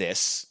present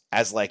this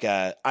as like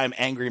I'm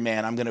angry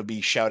man, I'm going to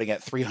be shouting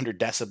at 300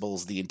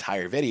 decibels the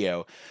entire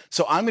video.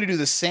 So I'm going to do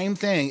the same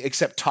thing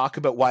except talk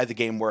about why the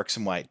game works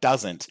and why it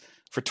doesn't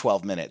for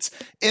 12 minutes.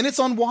 And it's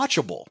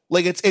unwatchable.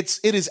 Like it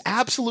is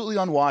absolutely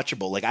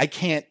unwatchable. Like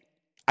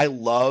I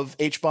love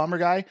H-Bomber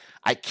Guy.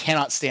 I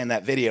cannot stand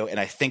that video, and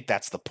I think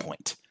that's the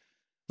point.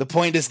 The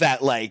point is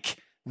that like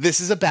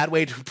this is a bad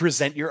way to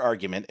present your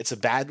argument. It's a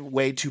bad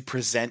way to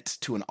present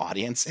to an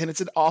audience, and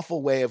it's an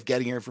awful way of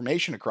getting your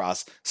information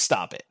across.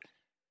 Stop it.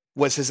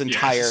 Was his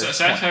entire so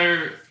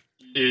satire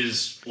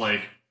is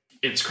like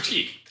it's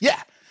critique.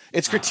 Yeah,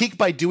 it's critique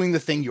by doing the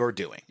thing you're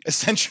doing,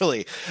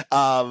 essentially.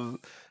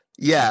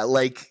 Yeah,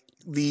 like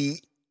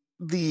the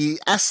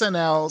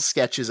SNL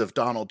sketches of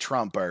Donald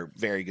Trump are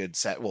very good.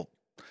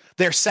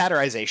 They're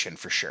satirization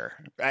for sure.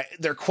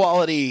 Their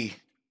quality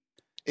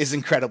is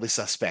incredibly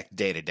suspect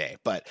day to day,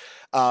 but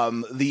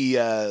the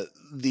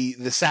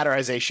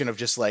satirization of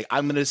just like,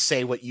 I'm going to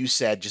say what you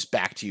said just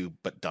back to you,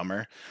 but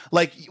dumber.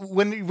 Like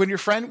when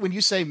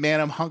you say, man,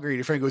 I'm hungry,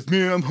 your friend goes,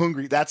 man, I'm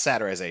hungry. That's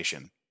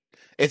satirization.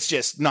 It's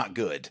just not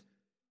good.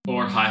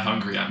 Or hi,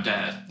 hungry, I'm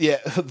dead. Yeah,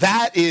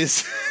 that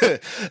is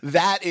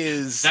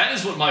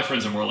what my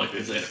friends are more likely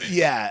to say to me.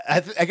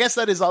 Yeah, I guess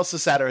that is also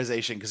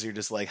satirization because you're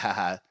just like,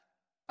 haha,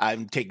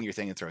 I'm taking your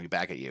thing and throwing it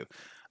back at you.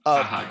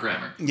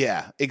 Grammar.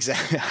 Yeah,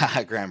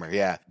 exactly. Grammar,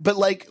 yeah. But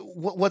like,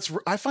 what's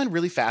I find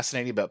really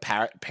fascinating about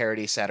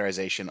parody,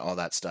 satirization, all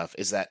that stuff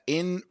is that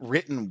in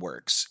written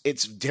works,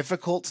 it's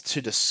difficult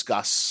to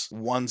discuss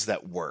ones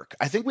that work.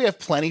 I think we have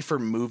plenty for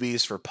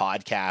movies, for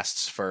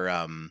podcasts,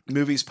 for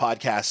movies,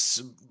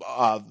 podcasts,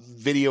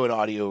 video and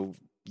audio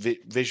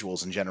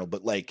visuals in general.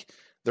 But like,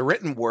 the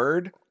written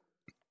word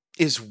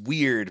is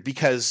weird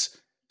because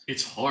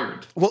it's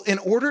hard. Well, in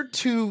order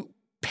to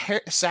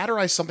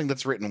satirize something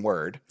that's written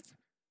word,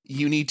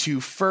 you need to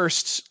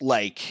first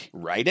like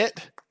write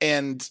it,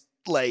 and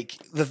like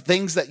the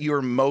things that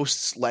you're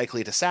most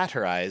likely to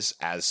satirize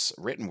as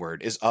written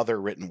word is other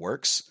written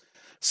works.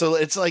 So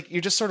it's like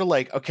you're just sort of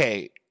like,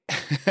 okay,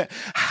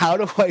 how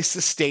do I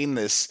sustain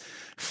this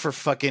for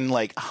fucking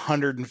like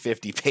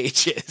 150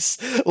 pages?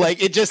 Like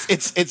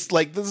it's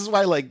like, this is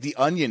why like The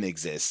Onion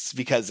exists,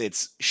 because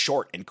it's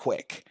short and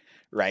quick.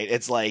 Right?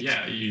 It's like,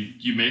 yeah,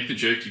 you make the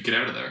joke, you get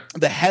out of there.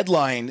 The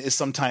headline is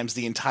sometimes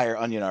the entire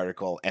Onion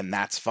article, and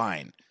that's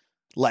fine.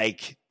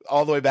 Like,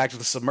 all the way back to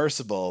The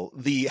Submersible,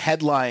 the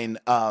headline,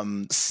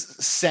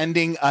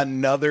 sending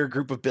another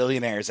group of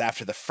billionaires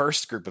after the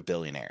first group of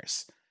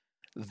billionaires.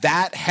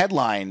 That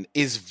headline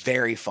is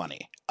very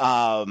funny.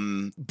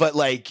 But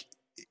like,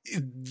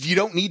 you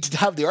don't need to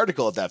have the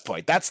article at that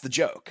point. That's the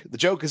joke. The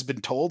joke has been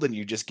told and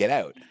you just get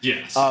out.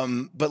 Yes.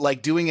 But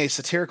like doing a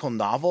satirical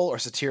novel or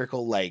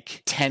satirical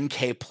like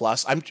 10K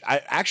plus, I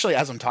actually,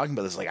 as I'm talking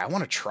about this, like I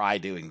want to try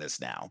doing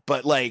this now,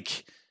 but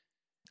like,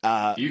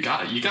 you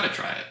gotta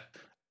try it.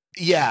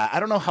 Yeah. I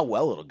don't know how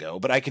well it'll go,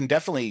 but I can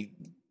definitely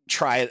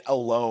try it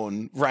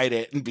alone, write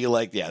it and be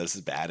like, yeah, this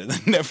is bad. And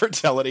then never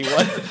tell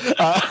anyone.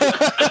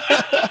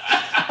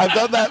 I've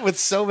done that with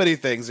so many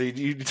things.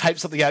 You type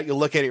something out, you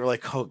look at it, you're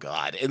like, oh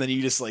God. And then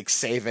you just like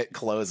save it,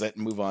 close it,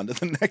 and move on to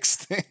the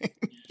next thing.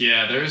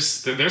 Yeah,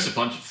 there's a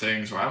bunch of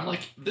things where I'm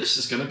like, this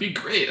is going to be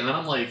great. And then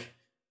I'm like,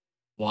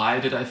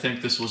 why did I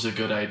think this was a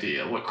good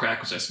idea? What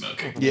crack was I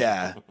smoking?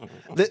 Yeah.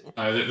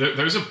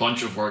 There's a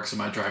bunch of works in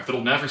my drive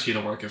that'll never see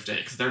the work of day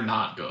because they're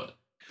not good.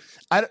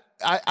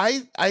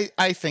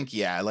 I think,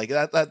 yeah, like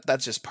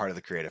that's just part of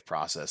the creative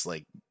process,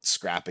 like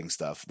scrapping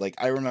stuff. Like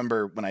I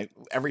remember when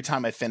every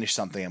time I finish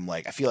something, I'm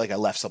like, I feel like I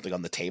left something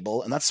on the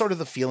table, and that's sort of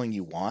the feeling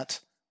you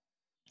want.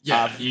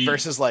 Yeah.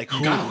 Versus like,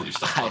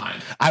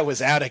 I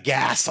was out of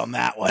gas on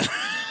that one.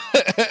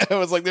 It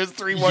was like, there's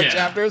 3 more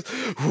chapters.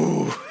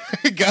 Ooh,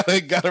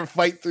 gotta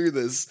fight through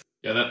this.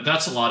 Yeah,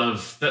 that's a lot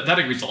of that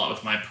agrees a lot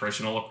with my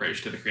personal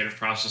approach to the creative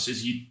process.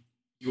 Is you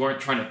aren't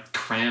trying to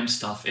cram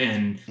stuff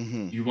in.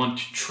 Mm-hmm. You want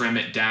to trim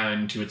it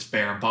down to its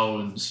bare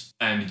bones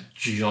and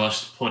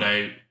just put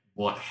out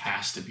what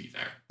has to be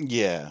there.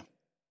 Yeah.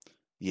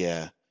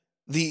 Yeah.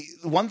 The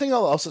one thing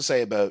I'll also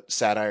say about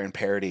satire and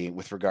parody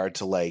with regard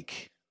to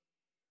like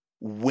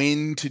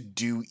when to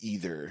do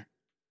either,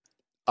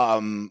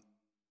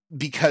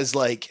 because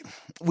like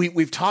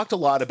we've talked a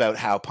lot about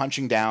how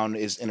punching down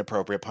is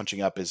inappropriate,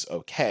 punching up is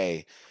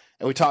okay.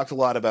 And we talked a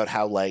lot about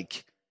how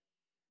like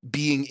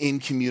being in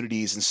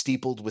communities and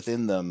steepled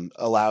within them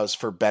allows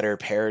for better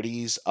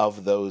parodies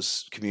of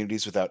those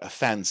communities without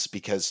offense,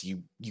 because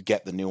you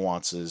get the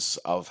nuances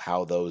of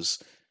how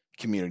those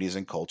communities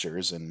and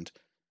cultures and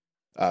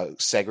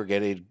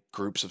segregated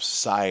groups of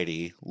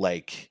society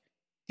like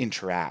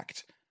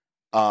interact.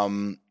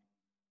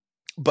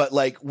 But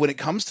like when it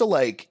comes to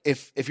like,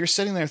 if you're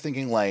sitting there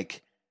thinking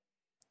like,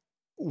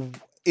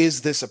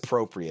 is this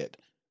appropriate?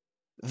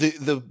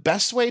 The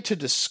best way to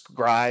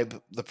describe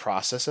the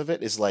process of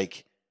it is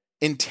like,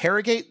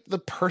 interrogate the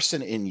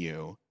person in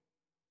you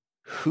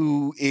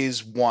who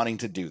is wanting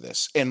to do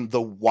this and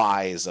the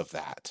whys of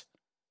that.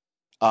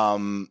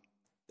 I'm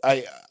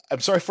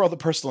sorry for all the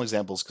personal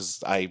examples,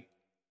 because I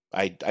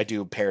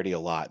do parody a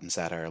lot and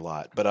satire a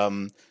lot, but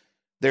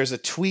there's a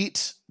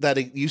tweet that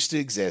it used to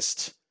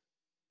exist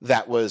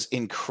that was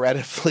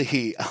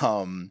incredibly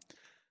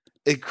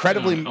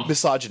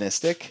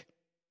misogynistic.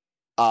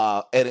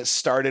 And it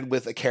started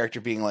with a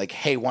character being like,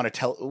 hey, want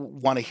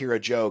to hear a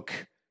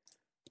joke?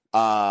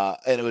 And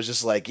it was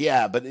just like,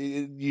 yeah, but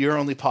you're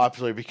only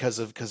popular because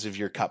of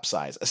your cup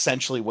size,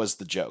 essentially was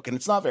the joke. And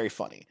it's not very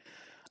funny.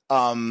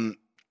 And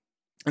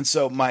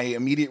so my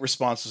immediate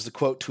response was to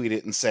quote tweet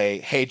it and say,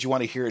 hey, do you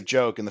want to hear a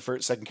joke? And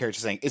the second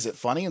character saying, is it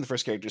funny? And the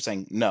first character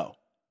saying, no.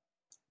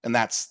 And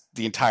that's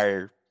the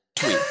entire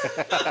tweet.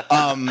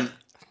 And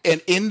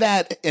in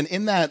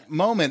that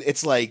moment,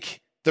 it's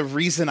like, the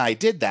reason I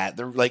did that,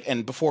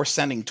 and before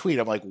sending tweet,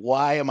 I'm like,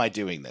 why am I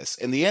doing this?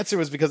 And the answer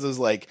was because it was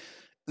like,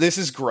 this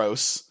is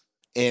gross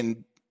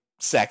and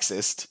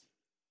sexist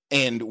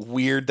and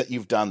weird that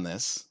you've done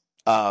this.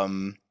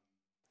 It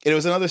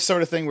was another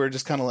sort of thing where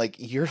just kind of like,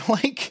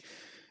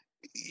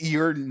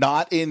 you're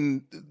not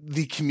in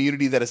the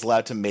community that is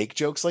allowed to make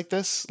jokes like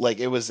this. Like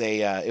it was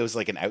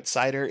like an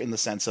outsider in the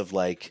sense of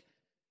like,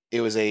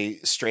 it was a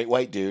straight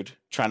white dude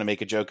trying to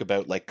make a joke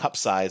about like cup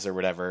size or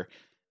whatever.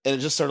 And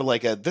it's just sort of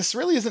like this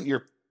really isn't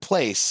your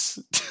place.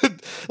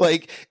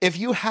 Like if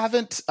you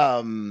haven't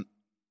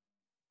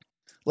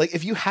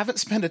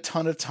spent a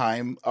ton of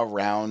time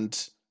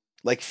around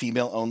like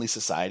female only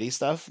society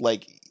stuff,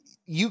 like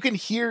you can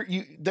hear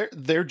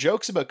their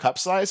jokes about cup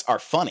size are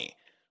funny.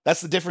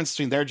 That's the difference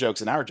between their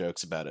jokes and our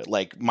jokes about it.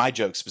 Like my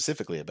jokes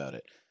specifically about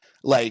it.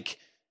 Like,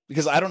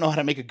 because I don't know how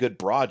to make a good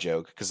bra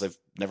joke because I've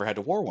never had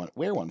to wear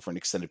one for an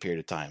extended period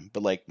of time.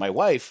 But like my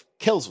wife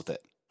kills with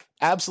it.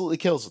 Absolutely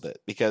kills with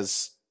it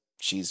because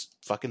she's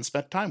fucking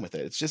spent time with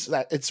it. It's just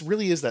that it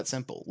really is that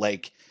simple.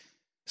 Like,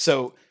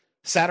 so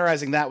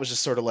satirizing that was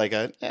just sort of like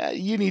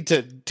you need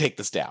to take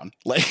this down.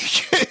 Like,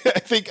 I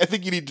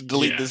think you need to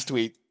delete this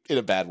tweet in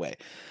a bad way.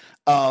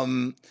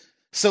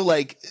 So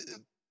like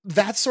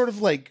that's sort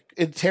of like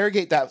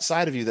interrogate that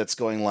side of you that's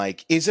going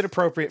like, is it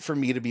appropriate for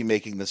me to be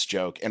making this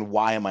joke, and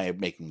why am I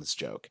making this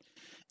joke?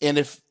 And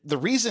if the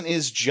reason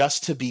is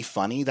just to be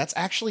funny, that's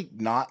actually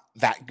not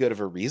that good of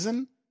a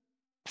reason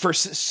for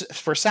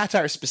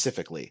satire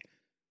specifically.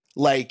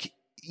 Like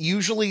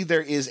usually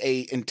there is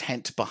a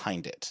intent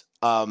behind it.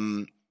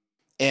 And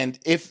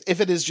if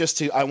it is just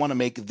to, I want to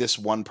make this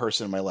one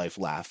person in my life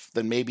laugh,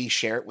 then maybe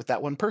share it with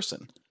that one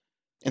person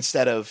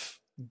instead of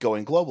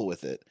going global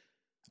with it.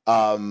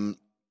 And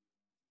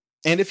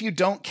if you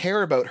don't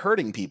care about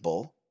hurting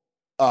people,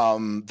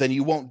 then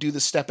you won't do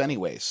the step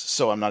anyways.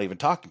 So I'm not even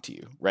talking to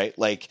you, right?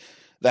 Like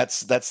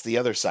that's the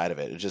other side of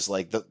it. It's just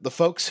like the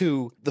folks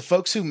who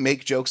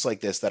make jokes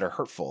like this that are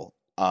hurtful.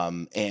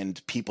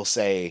 And people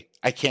say,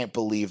 I can't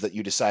believe that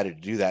you decided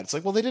to do that. It's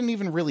like, well, they didn't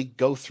even really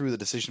go through the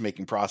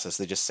decision-making process.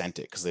 They just sent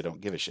it because they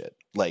don't give a shit.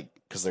 Like,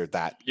 because they're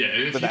that,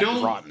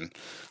 rotten.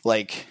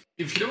 Like,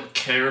 if you don't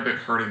care about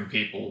hurting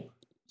people,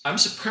 I'm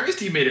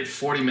surprised you made it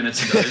 40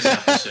 minutes into this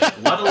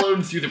episode, let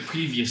alone through the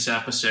previous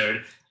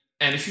episode.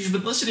 And if you've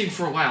been listening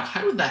for a while,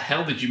 how in the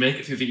hell did you make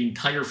it through the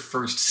entire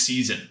first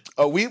season?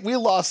 Oh, we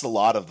lost a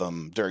lot of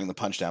them during the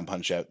punch down,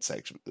 punch up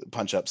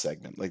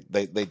segment. Like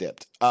they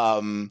dipped.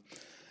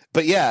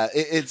 But yeah,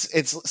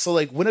 it's so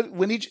like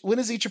when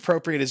is each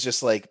appropriate is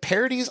just like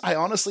parodies. I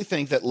honestly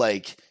think that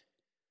like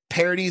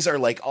parodies are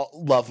like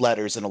love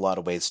letters in a lot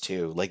of ways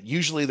too. Like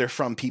usually they're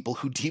from people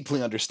who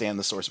deeply understand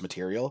the source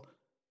material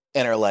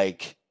and are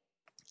like,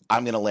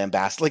 I'm going to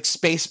lambast. Like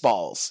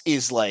Spaceballs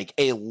is like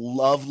a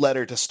love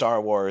letter to Star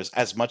Wars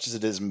as much as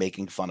it is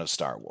making fun of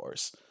Star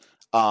Wars.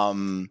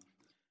 And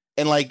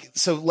like,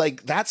 so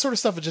like that sort of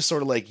stuff is just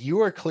sort of like, you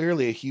are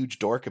clearly a huge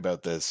dork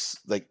about this.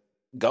 Like,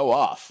 go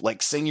off,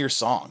 like sing your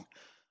song,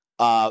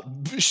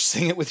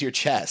 sing it with your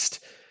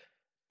chest.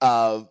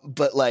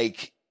 But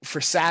like for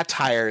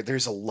satire,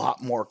 there's a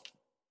lot more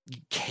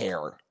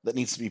care that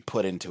needs to be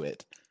put into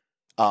it.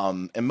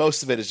 And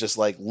most of it is just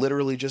like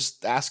literally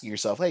just asking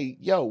yourself, hey,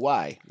 yo,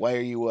 why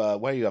are you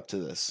up to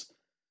this?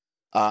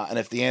 And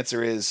if the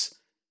answer is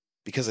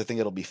because I think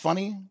it'll be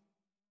funny,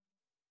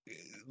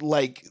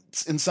 like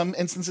in some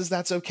instances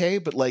that's okay,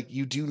 but like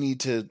you do need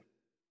to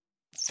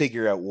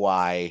figure out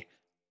why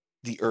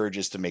the urge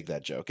is to make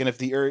that joke. And if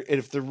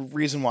the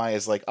reason why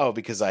is like, oh,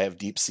 because I have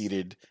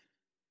deep-seated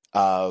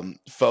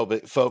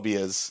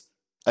phobias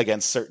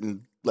against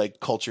certain like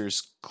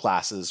cultures,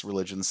 classes,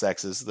 religions,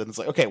 sexes, then it's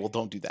like, okay, well,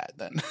 don't do that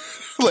then.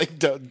 Like,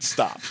 don't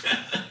stop.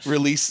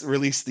 Release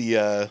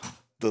the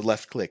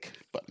left click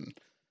button.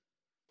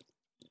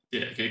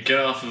 Yeah, get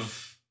off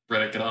of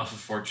Reddit, get off of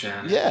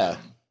 4chan. Yeah.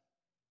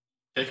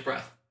 Take a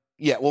breath.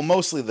 Yeah, well,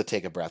 mostly the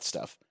take a breath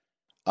stuff.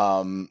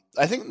 I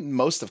think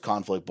most of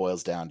conflict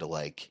boils down to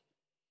like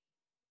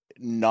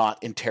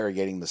not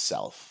interrogating the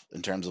self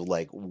in terms of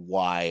like,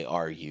 why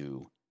are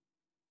you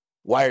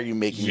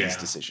making these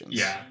decisions?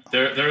 Yeah,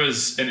 there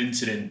was an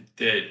incident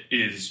that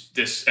is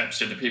this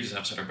episode, the previous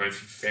episode are both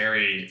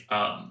very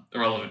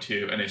relevant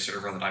to any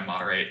server that I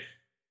moderate,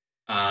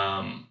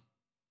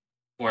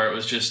 where it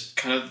was just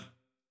kind of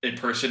a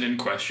person in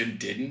question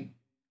didn't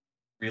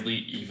really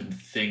even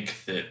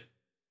think that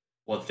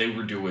what they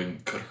were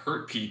doing could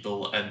hurt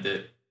people, and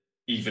that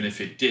even if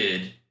it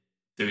did,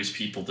 those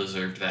people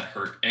deserved that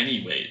hurt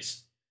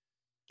anyways.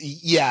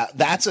 Yeah,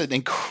 that's an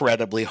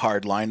incredibly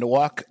hard line to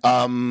walk.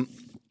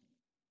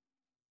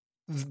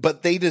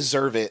 But they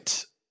deserve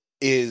it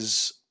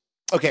is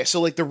okay. So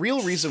like the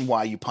real reason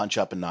why you punch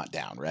up and not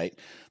down, right?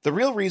 The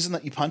real reason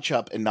that you punch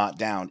up and not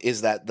down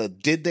is that the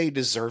did they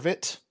deserve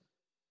it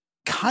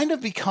kind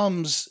of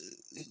becomes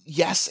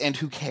yes, and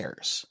who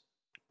cares,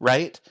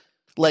 right?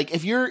 Like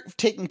if you're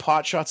taking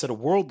pot shots at a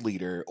world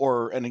leader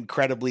or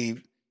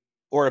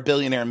or a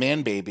billionaire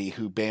man baby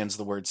who bans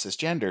the word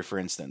cisgender, for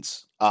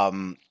instance,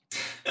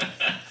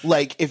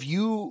 like if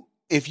you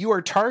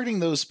are targeting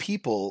those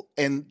people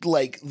and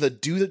like the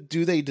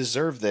do they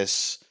deserve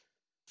this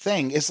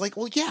thing is like,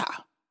 well, yeah,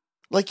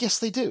 like, yes,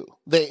 they do.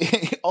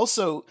 They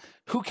also,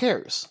 who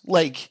cares?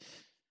 Like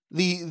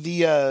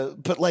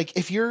but like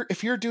if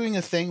you're doing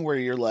a thing where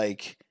you're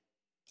like,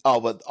 oh,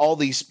 but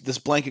this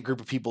blanket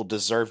group of people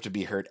deserve to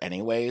be hurt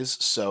anyways,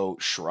 so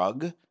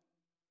shrug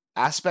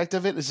aspect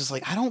of it is just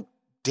like, I don't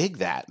dig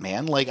that,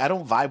 man. Like, I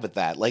don't vibe with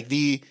that. Like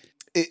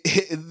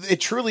it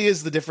truly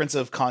is the difference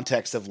of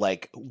context of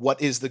like,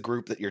 what is the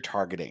group that you're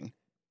targeting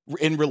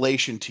in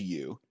relation to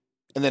you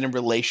and then in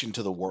relation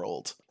to the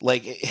world.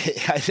 Like,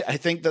 I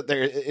think that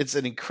it's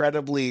an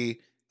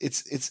incredibly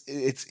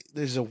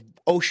there's a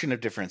ocean of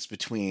difference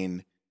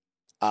between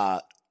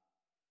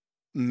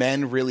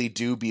men really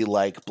do be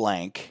like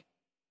blank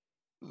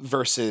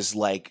versus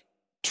like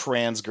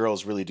trans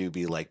girls really do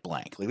be like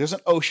blank. Like there's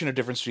an ocean of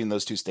difference between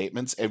those two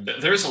statements. And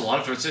there's a lot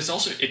of difference. It's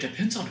also, it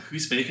depends on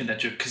who's making that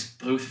joke, because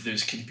both of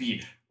those can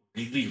be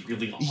really,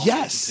 really awful.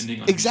 Yes,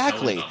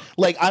 exactly.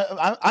 Like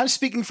I'm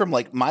speaking from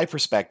like my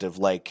perspective.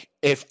 Like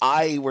if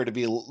I were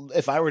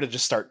to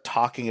just start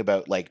talking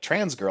about like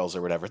trans girls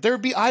or whatever, there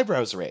would be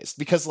eyebrows raised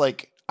because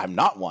like I'm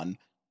not one.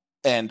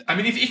 And I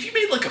mean, if you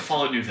made like a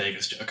Fallout New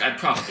Vegas joke, I'd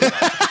probably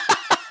laugh.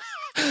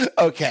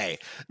 Okay,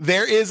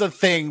 there is a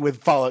thing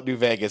with Fallout New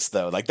Vegas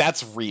though. Like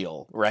that's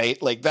real,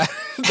 right? Like that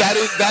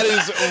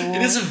is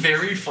it is a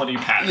very funny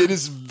pattern. It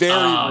is very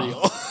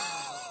real.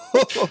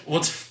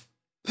 What's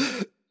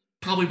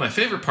probably my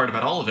favorite part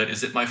about all of it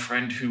is that my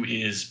friend who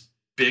is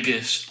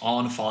biggest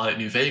on Fallout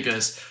New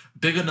Vegas,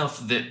 big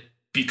enough that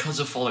because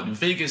of Fallout New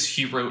Vegas,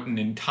 he wrote an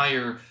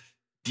entire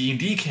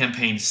D&D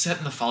campaign set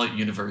in the Fallout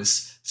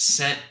universe,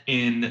 set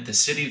in the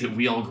city that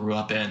we all grew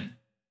up in.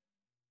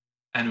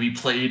 And we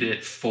played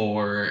it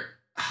for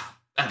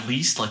at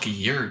least like a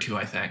year or two,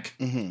 I think.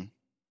 Mm-hmm.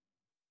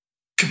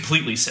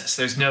 Completely cis.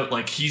 There's no,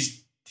 like,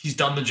 he's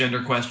done the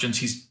gender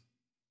questions.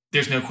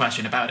 There's no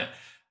question about it.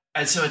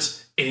 And so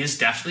it is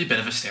definitely a bit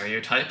of a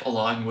stereotype,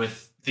 along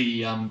with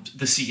the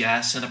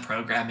CS and the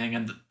programming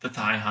and the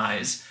thigh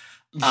highs.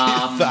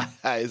 Thigh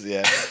highs,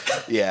 yeah,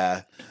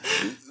 yeah.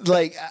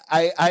 Like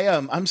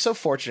I'm so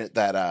fortunate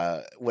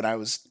that when I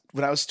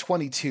was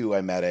 22,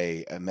 I met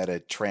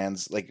a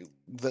trans, like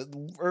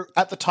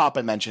at the top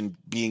I mentioned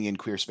being in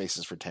queer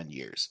spaces for 10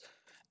 years,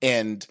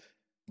 and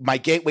my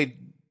gateway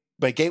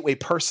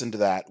person to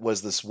that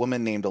was this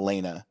woman named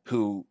Elena,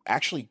 who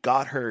actually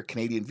got her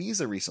Canadian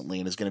visa recently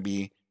and is going to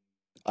be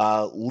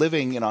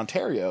living in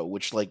Ontario,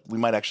 which like we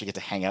might actually get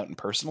to hang out in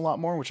person a lot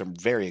more, which I'm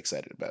very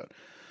excited about.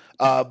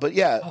 But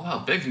yeah. Oh wow,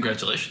 big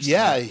congratulations.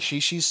 Yeah,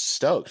 she's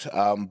stoked.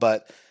 I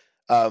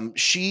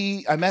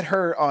met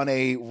her on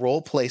a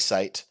role play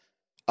site,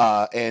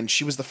 and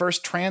she was the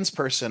first trans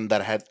person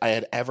that I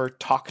had ever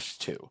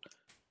talked to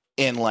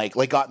and like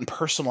gotten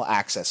personal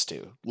access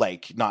to,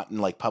 like not in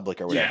like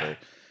public or whatever. Yeah.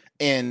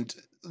 And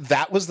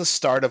that was the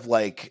start of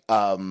like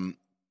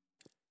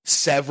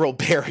several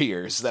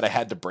barriers that I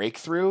had to break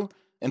through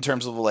in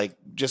terms of like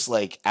just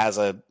like as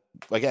a,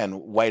 again,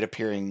 white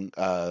appearing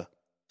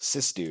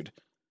cis dude.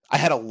 I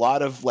had a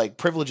lot of like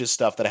privileges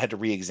stuff that I had to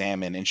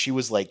re-examine, and she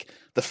was like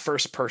the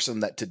first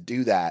person to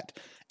do that.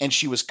 And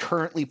she was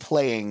currently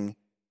playing,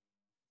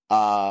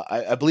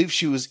 I believe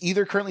she was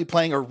either currently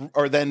playing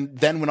or then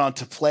went on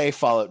to play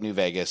Fallout New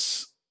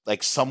Vegas,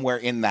 like somewhere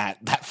in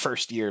that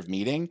first year of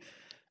meeting.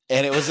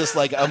 And it was just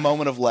like a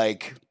moment of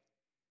like,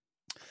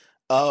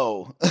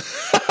 oh,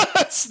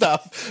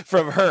 stuff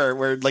from her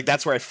where like,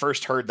 that's where I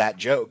first heard that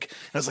joke.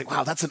 And I was like,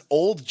 wow, that's an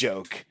old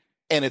joke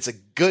and it's a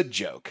good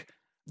joke.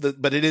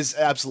 But it is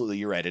absolutely,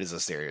 you're right. It is a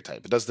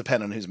stereotype. It does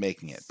depend on who's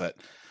making it, but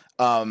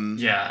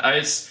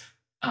it's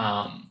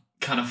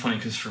kind of funny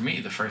because for me,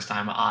 the first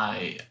time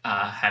I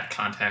had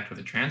contact with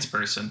a trans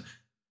person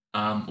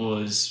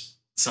was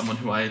someone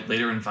who I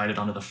later invited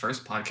onto the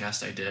first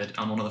podcast I did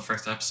on one of the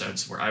first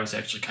episodes, where I was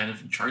actually kind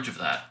of in charge of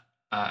that,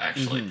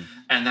 Mm-hmm.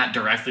 And that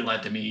directly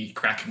led to me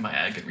cracking my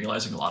egg and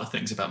realizing a lot of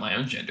things about my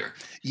own gender.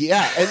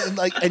 Yeah,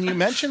 and you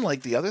mentioned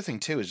like the other thing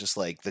too is just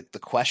like the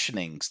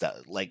questioning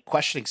stuff, like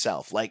questioning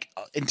self, like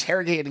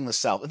interrogating the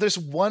self. If there's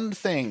one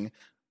thing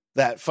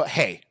that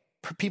hey,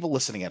 people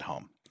listening at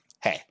home,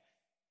 hey,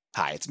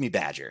 hi, it's me,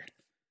 Badger.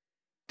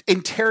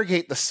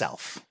 Interrogate the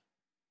self.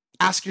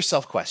 Ask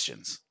yourself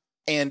questions.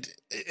 And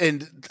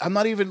I'm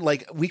not even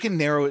like, we can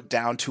narrow it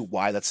down to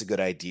why that's a good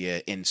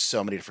idea in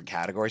so many different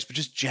categories, but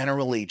just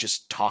generally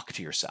just talk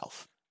to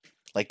yourself.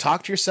 Like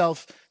talk to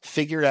yourself,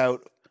 figure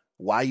out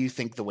why you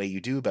think the way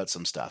you do about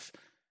some stuff.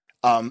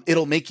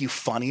 It'll make you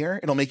funnier.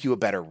 It'll make you a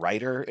better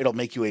writer. It'll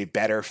make you a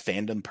better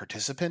fandom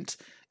participant.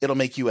 It'll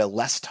make you a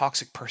less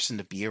toxic person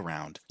to be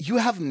around. You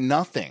have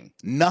nothing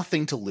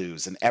to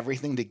lose and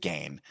everything to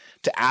gain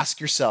to ask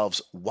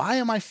yourselves, why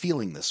am I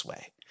feeling this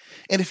way?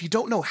 And if you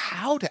don't know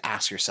how to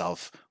ask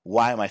yourself,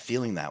 why am I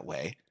feeling that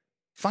way?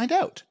 Find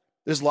out.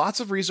 There's lots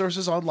of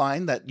resources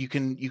online that you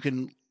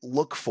can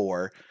look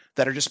for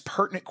that are just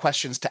pertinent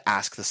questions to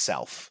ask the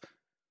self.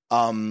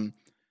 And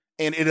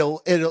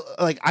it'll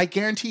like, I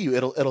guarantee you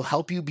it'll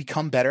help you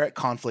become better at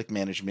conflict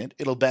management.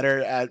 It'll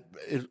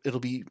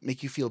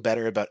make you feel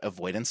better about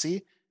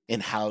avoidancy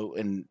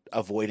and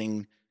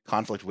avoiding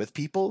conflict with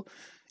people.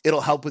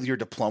 It'll help with your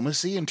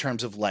diplomacy in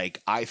terms of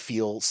like, I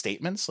feel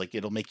statements. Like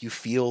it'll make you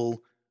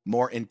feel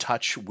more in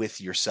touch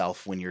with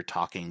yourself when you're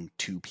talking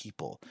to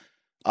people.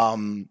 A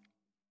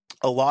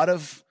lot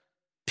of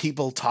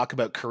people talk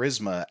about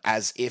charisma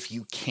as if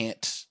you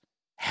can't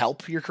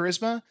help your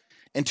charisma,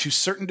 and to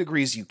certain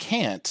degrees you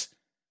can't,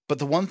 but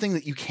the one thing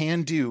that you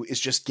can do is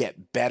just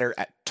get better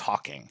at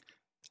talking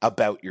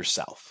about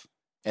yourself.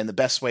 And the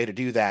best way to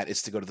do that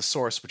is to go to the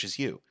source, which is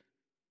you.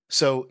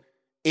 So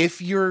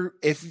if you're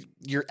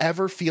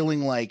ever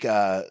feeling like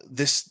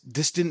this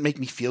didn't make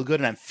me feel good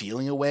and I'm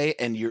feeling a way,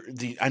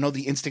 and I know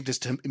the instinct is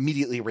to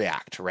immediately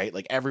react, right?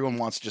 Like everyone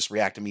wants to just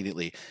react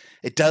immediately.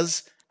 It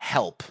does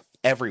help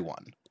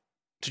everyone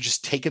to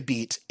just take a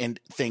beat and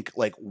think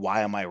like,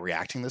 why am I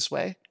reacting this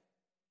way?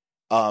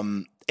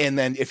 And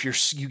then if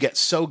you get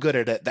so good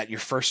at it that your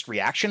first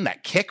reaction,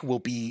 that kick, will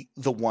be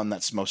the one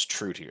that's most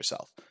true to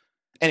yourself.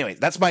 Anyway,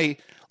 that's my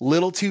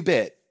little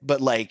 2-bit. But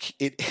like,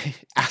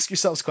 ask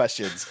yourselves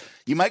questions.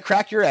 You might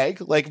crack your egg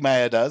like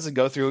Maya does and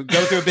go through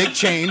a big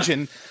change,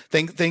 and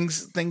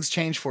things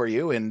change for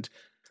you. And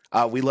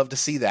we love to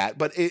see that.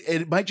 But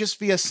it might just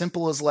be as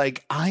simple as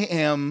like,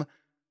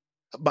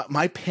 but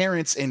my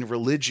parents and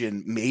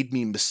religion made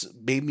me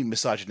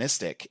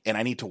misogynistic, and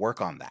I need to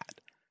work on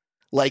that.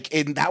 Like,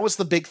 and that was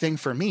the big thing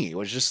for me. It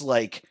was just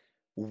like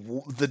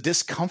the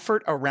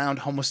discomfort around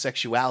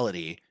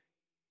homosexuality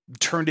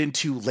turned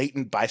into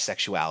latent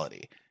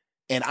bisexuality.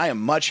 And I am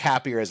much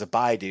happier as a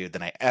bi dude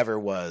than I ever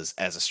was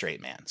as a straight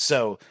man.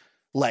 So,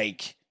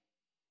 like,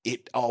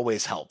 it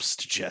always helps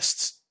to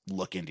just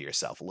look into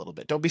yourself a little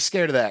bit. Don't be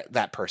scared of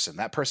that person.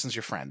 That person's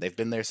your friend. They've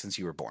been there since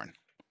you were born.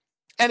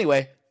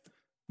 Anyway,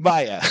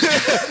 Maya,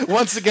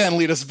 once again,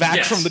 lead us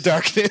back from the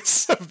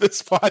darkness of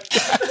this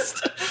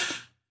podcast.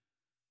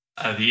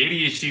 The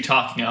ADHD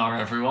talking hour,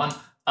 everyone.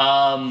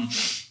 One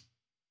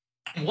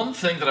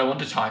thing that I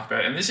want to talk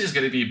about, and this is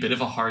going to be a bit of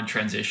a hard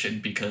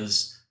transition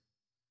because...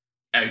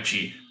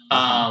 ouchie,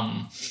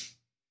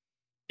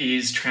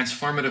 is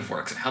transformative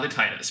works and how they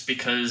tie into this,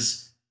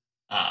 because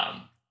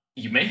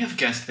you may have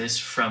guessed this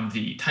from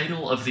the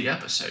title of the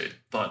episode,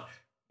 but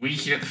we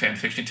here at the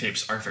Fanfiction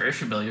Tapes are very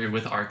familiar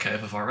with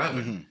Archive of Our Own.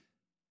 Mm-hmm.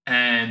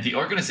 And the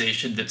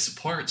organization that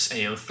supports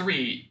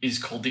AO3 is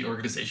called the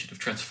Organization of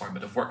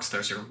Transformative Works.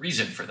 There's a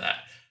reason for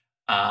that.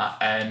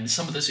 And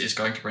some of this is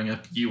going to bring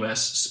up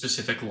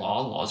US-specific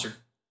law. Laws are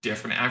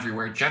different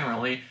everywhere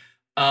generally.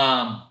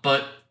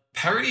 But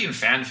parody and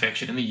fan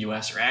fiction in the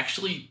US are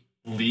actually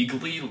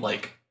legally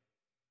like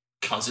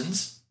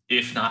cousins,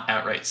 if not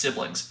outright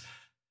siblings.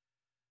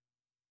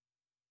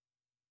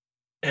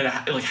 And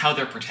like how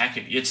they're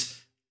protected,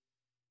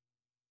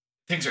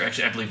 things are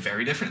actually, I believe,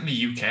 very different in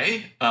the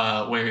UK,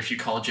 where if you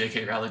call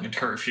J.K. Rowling a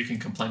TERF, you can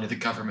complain to the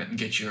government and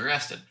get you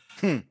arrested.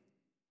 Good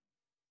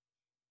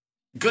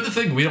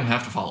thing we don't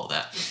have to follow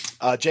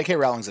that. J.K.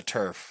 Rowling's a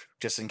TERF,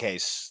 just in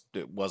case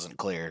it wasn't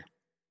clear.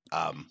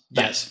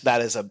 Yes,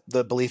 that is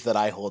the belief that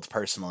I hold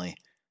personally,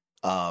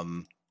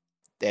 and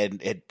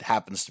it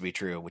happens to be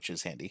true, which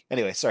is handy.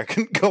 Anyway, sorry,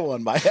 go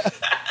on, Maya.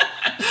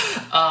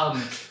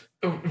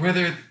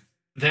 Whether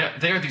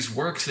there are these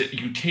works that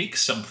you take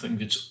something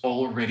that's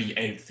already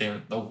out there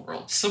in the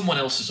world, someone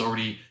else has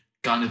already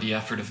gone to the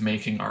effort of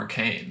making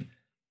Arcane,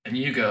 and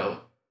you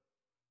go,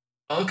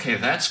 okay,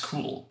 that's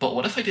cool, but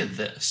what if I did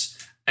this?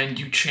 And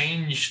you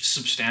change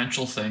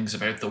substantial things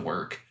about the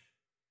work.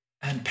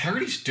 And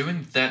parody's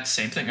doing that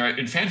same thing. Right?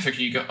 In fanfiction,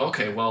 you go,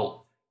 okay,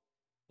 well,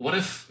 what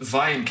if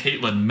Vi and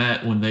Caitlin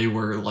met when they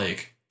were,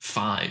 like,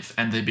 5,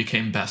 and they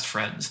became best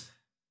friends?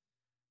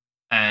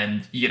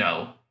 And,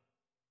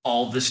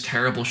 all this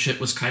terrible shit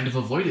was kind of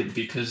avoided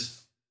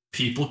because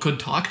people could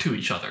talk to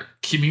each other.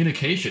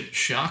 Communication,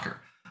 shocker.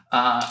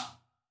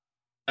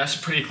 That's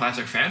a pretty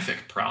classic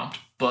fanfic prompt,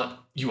 but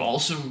you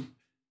also,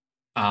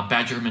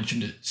 Badger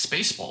mentioned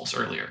Spaceballs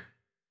earlier.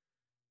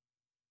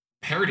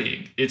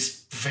 Parodying,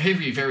 it's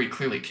very, very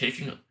clearly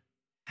taking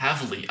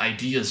heavily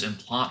ideas and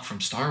plot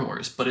from Star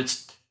Wars, but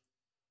it's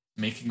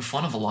making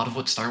fun of a lot of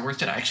what Star Wars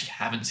did. I actually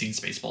haven't seen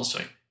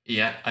Spaceballs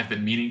yet. I've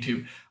been meaning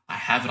to. I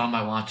have it on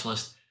my watch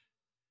list.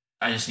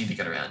 I just need to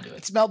get around to it.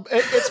 It's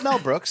Mel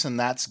Brooks, and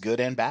that's good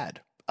and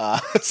bad.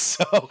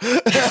 So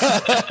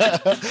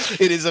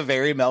it is a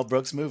very Mel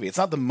Brooks movie. It's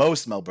not the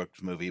most Mel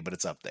Brooks movie, but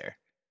it's up there.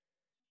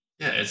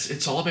 Yeah,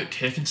 it's all about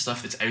taking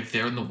stuff that's out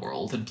there in the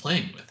world and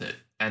playing with it.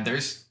 And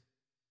there's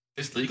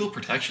legal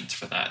protections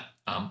for that.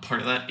 Part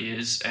of that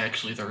is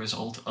actually the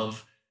result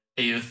of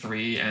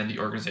AO3 and the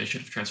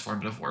Organization of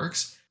Transformative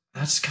Works.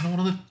 That's kind of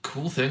one of the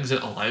cool things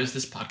that allows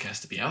this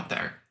podcast to be out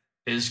there,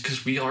 is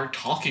because we are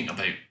talking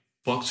about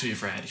books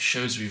we've read,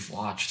 shows we've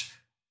watched,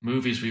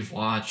 movies we've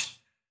watched,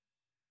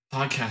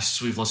 podcasts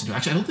we've listened to.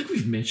 Actually, I don't think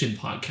we've mentioned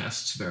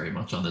podcasts very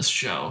much on this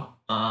show.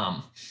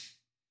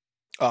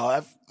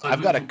 I've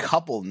got a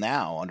couple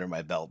now under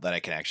my belt that I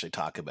can actually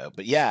talk about.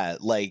 But yeah,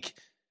 like,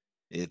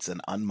 it's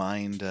an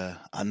unmined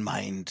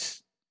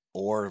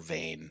ore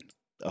vein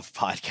of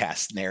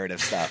podcast narrative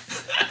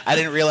stuff. I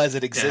didn't realize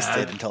it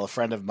existed until a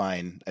friend of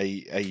mine,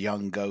 a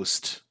young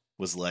ghost,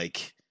 was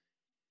like,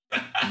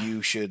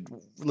 you should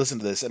listen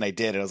to this, and I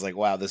did, and I was like,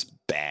 wow, this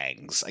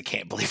bangs. I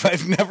can't believe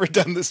I've never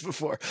done this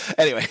before.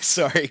 Anyway,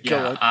 sorry,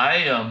 go on.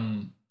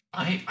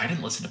 I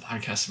didn't listen to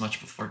podcasts much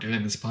before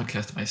doing this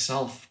podcast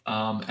myself,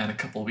 and a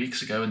couple of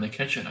weeks ago in the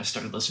kitchen, I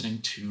started listening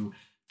to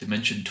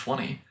Dimension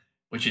 20,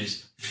 which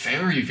is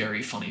very,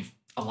 very funny.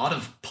 A lot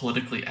of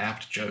politically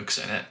apt jokes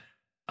in it.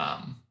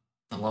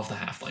 I love the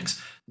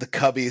halflings. The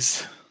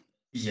cubbies.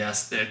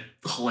 Yes, they're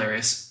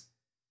hilarious.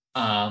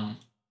 I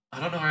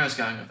don't know where I was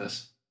going with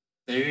this.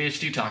 There's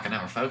two talking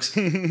hour, folks.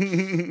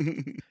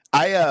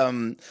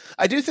 I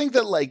do think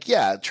that, like,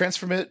 yeah,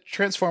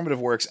 transformative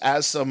works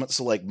as some,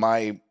 so like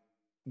my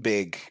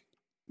big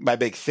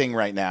thing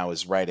right now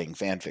is writing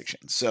fan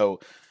fiction. So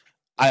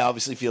I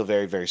obviously feel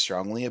very, very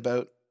strongly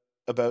about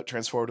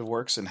transformative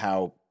works and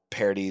how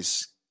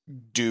parodies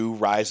do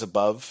rise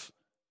above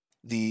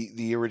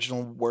the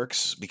original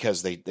works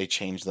because they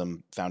change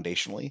them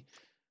foundationally.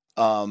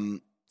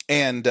 And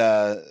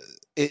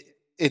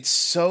it's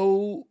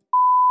so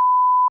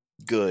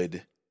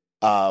good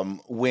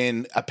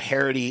when a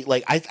parody,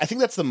 like I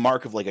think that's the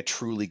mark of like a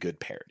truly good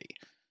parody,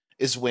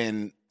 is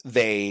when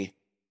they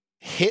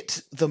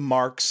hit the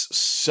marks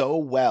so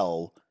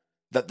well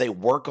that they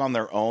work on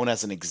their own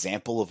as an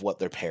example of what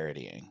they're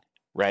parodying,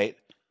 right?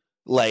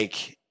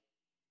 Like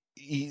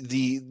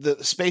the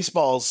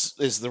Spaceballs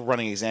is the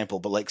running example,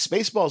 but like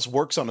Spaceballs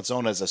works on its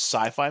own as a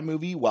sci-fi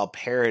movie while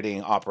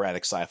parodying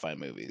operatic sci-fi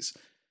movies.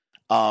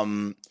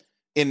 In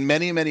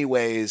many, many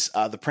ways,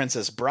 The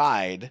Princess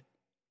Bride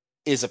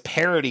is a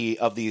parody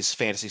of these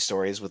fantasy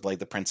stories with like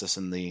the princess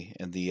and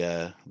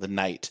the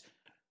knight,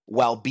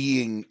 while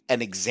being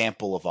an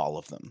example of all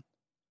of them.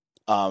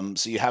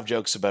 So you have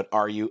jokes about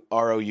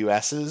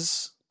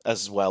ROUSs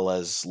as well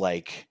as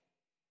like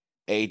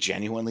a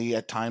genuinely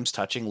at times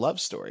touching love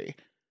story.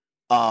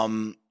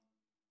 And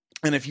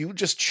if you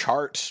just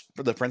chart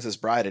for The Princess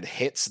Bride, it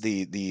hits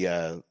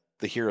the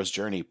hero's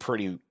journey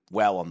pretty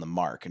well on the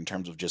mark in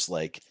terms of just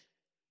like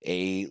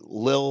a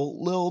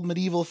little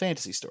medieval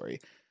fantasy story.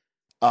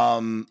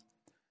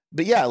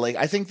 But yeah, like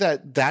I think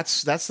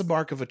that's the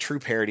mark of a true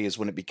parody, is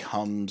when it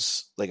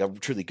becomes like a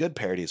truly good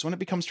parody, is when it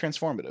becomes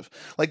transformative.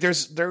 Like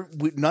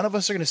none of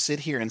us are going to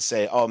sit here and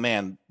say, oh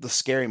man, the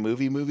Scary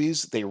Movie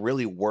movies, they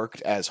really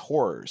worked as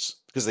horrors,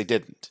 because they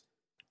didn't.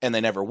 And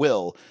they never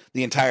will.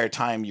 The entire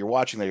time you're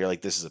watching that, you're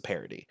like, this is a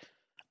parody.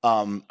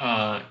 Cabin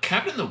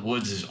in the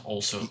Woods is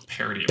also a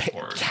parody of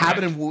horror.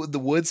 Cabin in the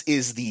Woods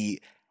is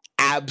the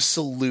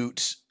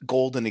absolute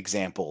golden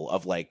example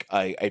of like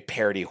a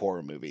parody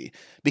horror movie,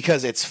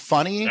 because it's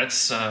funny.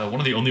 That's one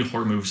of the only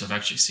horror movies I've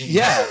actually seen.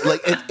 Yeah,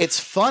 like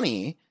it's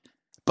funny,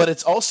 but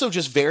it's also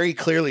just very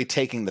clearly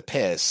taking the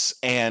piss,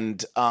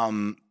 and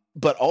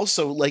but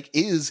also like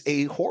is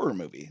a horror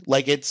movie.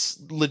 Like it's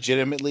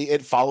legitimately,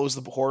 it follows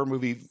the horror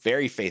movie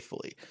very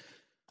faithfully.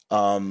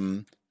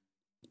 And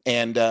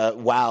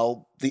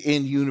while the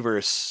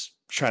in-universe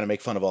trying to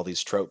make fun of all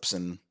these tropes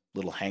and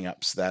little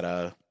hang-ups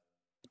that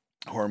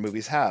horror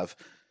movies have.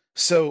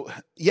 So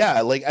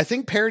yeah, like I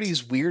think parody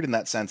is weird in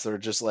that sense. They're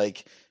just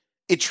like,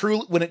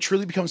 when it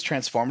truly becomes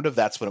transformative,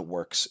 that's when it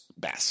works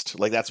best.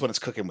 Like that's when it's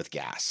cooking with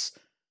gas.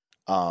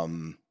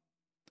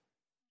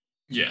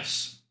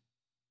 Yes.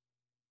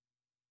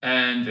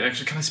 And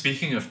actually, kind of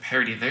speaking of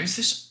parody, there's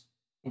this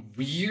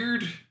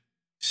weird,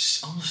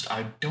 almost,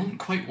 I don't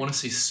quite want to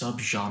say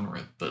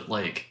subgenre, but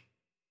like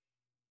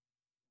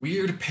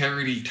weird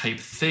parody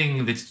type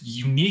thing that's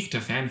unique to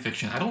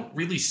fanfiction. I don't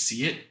really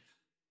see it,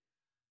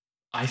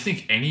 I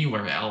think,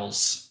 anywhere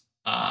else.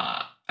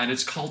 And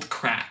it's called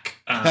crack.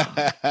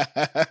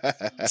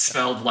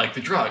 Spelled like the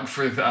drug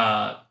for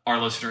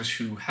our listeners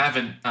who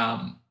haven't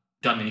done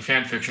any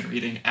fanfiction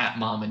reading at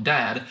Mom and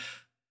Dad.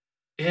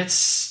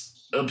 It's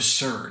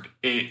absurd.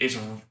 It is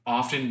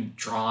often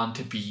drawn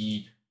to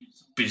be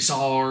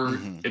bizarre,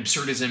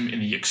 absurdism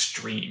in the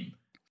extreme.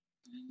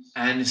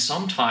 And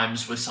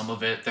sometimes with some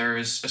of it,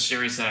 there's a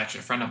series that actually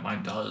a friend of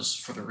mine does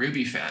for the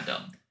RWBY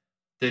fandom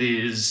that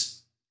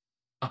is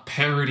a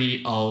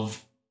parody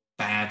of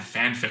bad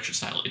fanfiction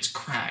style. It's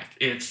crack.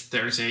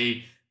 There's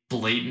a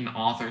blatant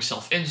author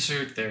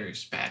self-insert,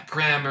 there's bad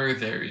grammar,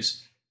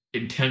 there's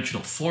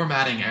intentional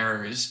formatting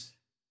errors,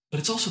 but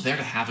it's also there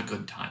to have a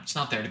good time. It's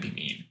not there to be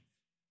mean.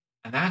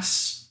 And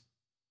that's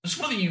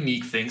one of the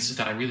unique things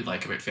that I really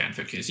like about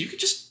fanfiction, is you can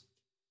just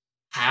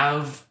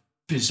have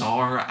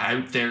bizarre,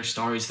 out there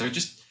stories.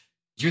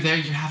 You're there,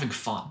 you're having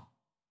fun.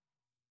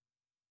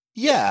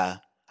 Yeah,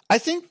 I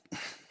think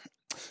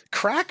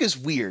crack is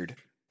weird.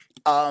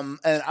 And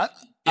I'm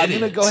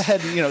going to go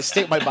ahead and,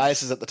 state my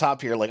biases at the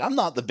top here. Like, I'm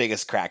not the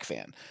biggest crack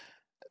fan.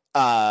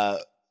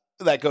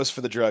 That goes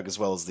for the drug as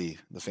well as the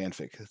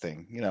fanfic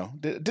thing,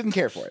 didn't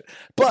care for it.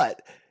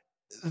 But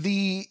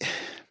the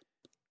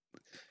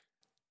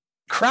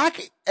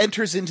crack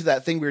enters into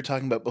that thing we were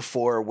talking about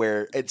before,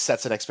 where it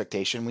sets an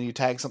expectation when you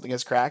tag something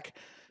as crack.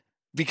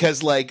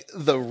 Because like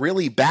the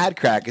really bad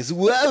crack is,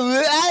 whoa,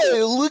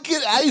 look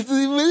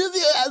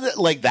at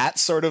like that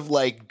sort of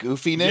like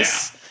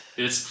goofiness.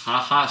 Yeah, it's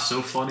haha,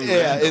 so funny.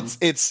 Yeah, random.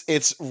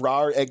 It's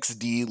RAR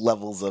XD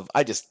levels of.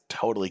 I just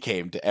totally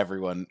came to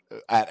everyone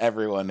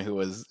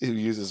who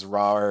uses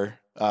RAR.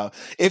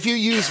 If you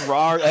use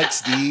RAR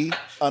XD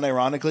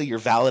unironically, you're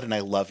valid and I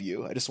love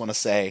you. I just want to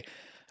say,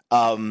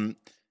 I'm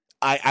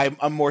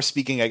more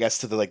speaking, I guess,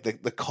 to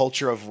the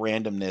culture of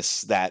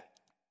randomness that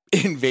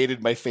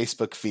invaded my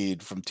Facebook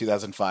feed from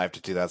 2005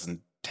 to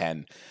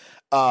 2010,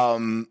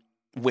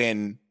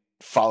 when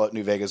Fallout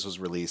New Vegas was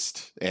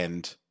released,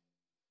 and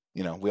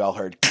we all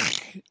heard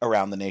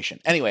around the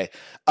nation. Anyway,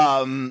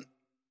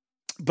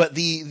 but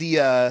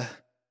the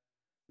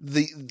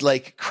the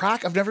like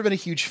Crack I've never been a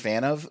huge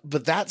fan of,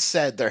 but that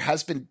said, there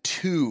has been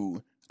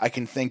two I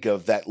can think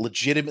of that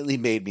legitimately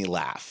made me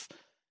laugh.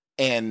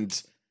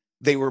 And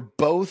they were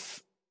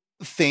both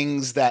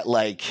things that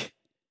like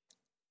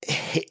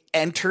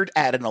entered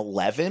at an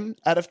 11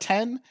 out of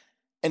 10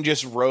 and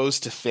just rose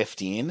to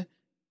 15.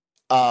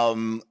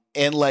 And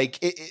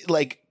like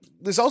like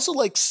there's also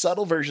like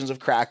subtle versions of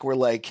Crack where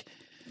like,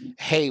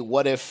 hey,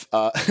 what if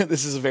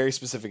this is a very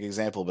specific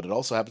example, but it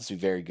also happens to be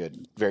very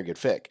good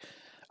fic.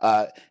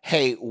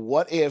 Hey,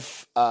 what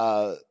if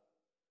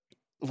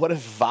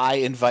Vi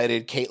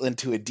invited Caitlin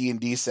to a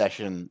D&D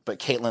session, but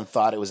Caitlin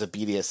thought it was a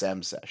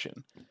BDSM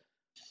session?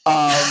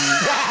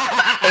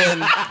 And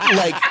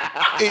like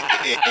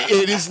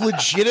it is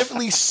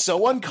legitimately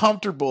so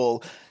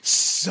uncomfortable,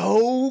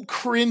 so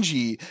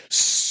cringy,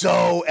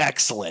 so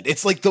excellent.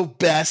 It's like the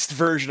best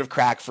version of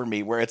Crack for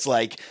me, where it's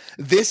like,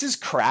 this is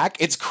Crack.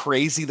 It's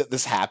crazy that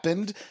this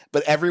happened,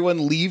 but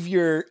everyone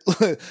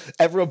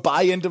everyone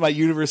buy into my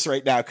universe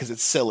right now because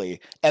it's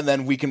silly, and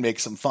then we can make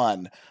some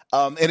fun.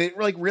 And it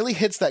like really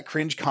hits that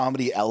cringe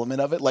comedy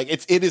element of it. Like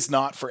it is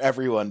not for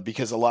everyone,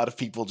 because a lot of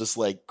people just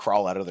like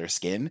crawl out of their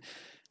skin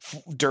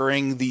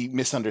during the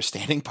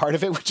misunderstanding part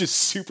of it, which is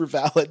super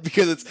valid,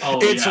 because it's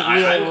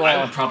real raw.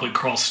 I would probably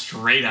crawl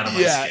straight out of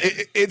my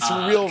skin. It's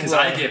real because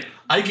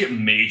I get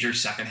major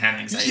secondhand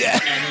anxiety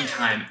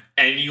anytime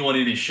anyone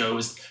in a show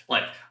is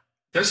like.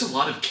 There's a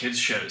lot of kids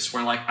shows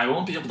where like I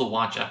won't be able to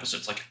watch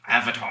episodes like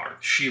Avatar,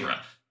 She-Ra.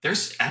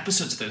 There's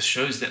episodes of those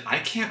shows that I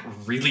can't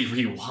really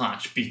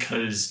rewatch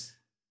because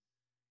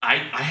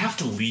I have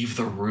to leave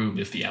the room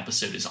if the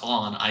episode is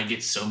on. I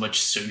get so much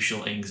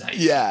social anxiety.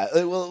 Yeah,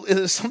 well,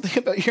 there's something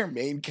about your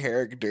main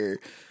character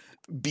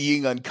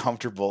being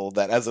uncomfortable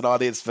that as an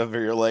audience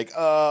member, you're like,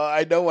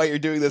 I know why you're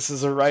doing this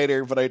as a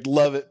writer, but I'd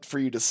love it for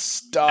you to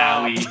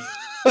stop.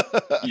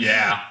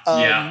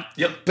 Yeah.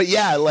 Yep. But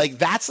yeah, like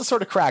that's the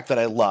sort of Crack that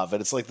I love.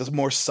 And it's like this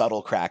more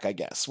subtle Crack, I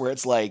guess, where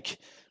it's like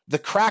the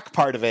Crack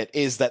part of it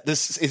is that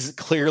this is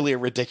clearly a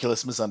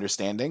ridiculous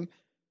misunderstanding.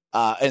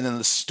 And then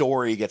the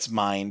story gets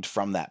mined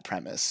from that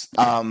premise.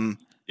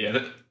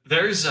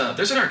 There's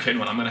an arcade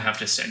one I'm going to have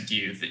to send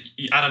you.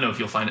 I don't know if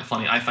you'll find it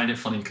funny. I find it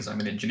funny because I'm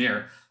an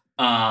engineer.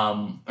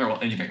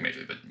 Engineering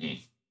major, but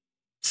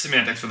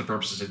semantics for the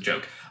purposes of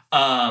joke.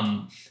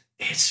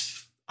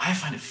 I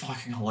find it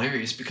fucking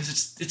hilarious because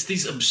it's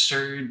these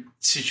absurd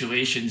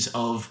situations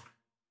of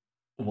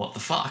what the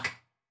fuck.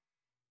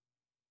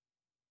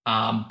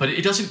 But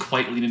it doesn't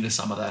quite lean into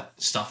some of that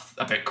stuff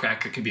about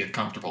Crack that can be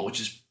uncomfortable, which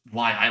is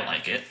why I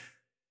like it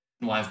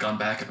and why I've gone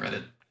back and read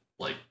it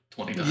like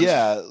 20 times.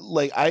 Yeah,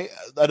 like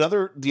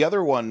the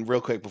other one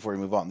real quick before we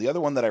move on. The other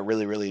one that I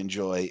really, really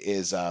enjoy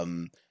is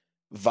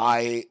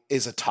Vi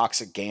is a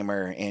toxic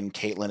gamer and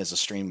Caitlin is a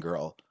stream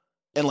girl.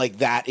 And like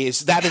that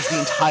is the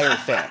entire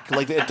fic.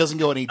 Like it doesn't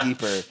go any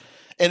deeper.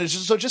 And it's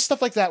just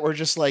stuff like that where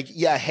just like,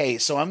 yeah, hey,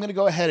 so I'm gonna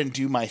go ahead and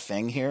do my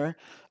thing here.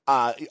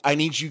 I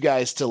need you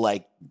guys to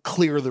like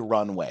clear the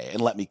runway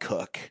and let me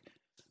cook.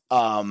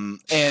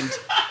 And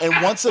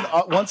once a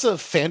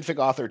fanfic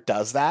author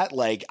does that,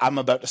 like I'm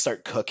about to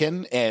start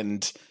cooking,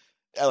 and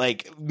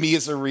like me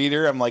as a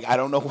reader, I'm like, I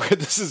don't know where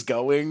this is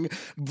going,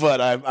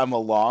 but I'm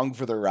along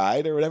for the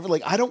ride or whatever.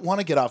 Like I don't want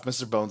to get off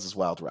Mr. Bones'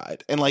 wild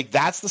ride, and like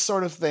that's the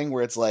sort of thing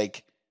where it's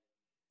like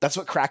that's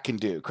what Crack can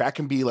do. Crack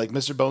can be like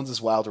Mr.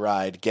 Bones' wild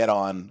ride, get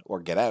on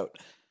or get out.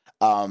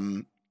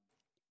 God,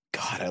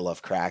 I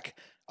love Crack.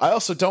 I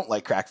also don't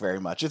like Crack very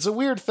much. It's a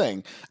weird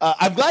thing.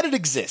 I'm glad it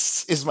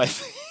exists, is my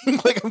thing.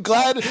 Like, I'm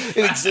glad it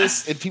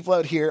exists, and people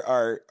out here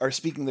are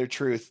speaking their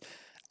truth.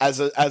 As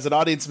an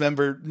audience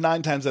member,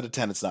 9 times out of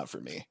 10, it's not for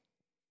me.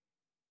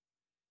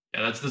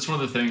 Yeah, that's one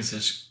of the things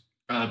that's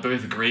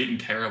both great and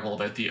terrible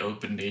about the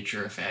open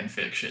nature of fan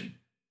fiction.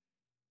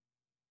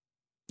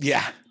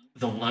 Yeah.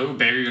 The low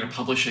barrier to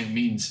publishing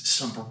means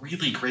some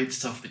really great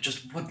stuff that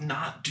just would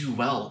not do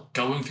well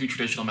going through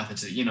traditional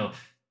methods. That,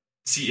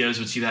 CEOs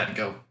would see that and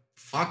go,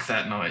 fuck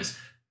that noise.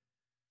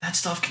 That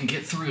stuff can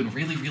get through and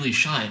really, really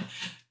shine.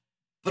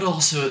 But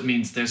also it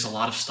means there's a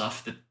lot of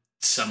stuff that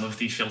some of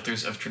the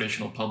filters of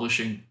traditional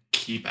publishing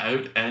keep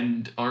out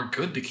and are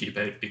good to keep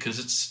out because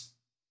it's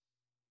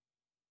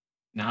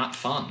not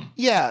fun.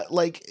 Yeah,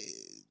 like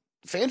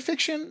fan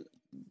fiction,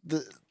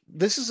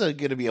 this is going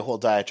to be a whole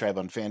diatribe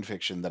on fan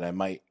fiction that it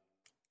might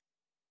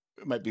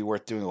be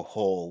worth doing a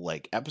whole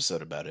like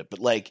episode about it. But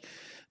like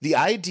the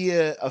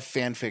idea of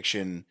fan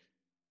fiction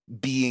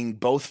being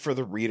both for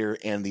the reader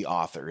and the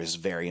author is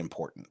very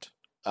important,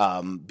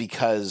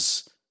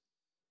 because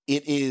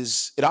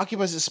it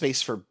occupies a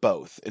space for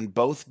both, and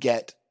both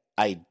get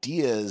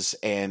ideas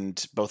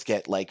and both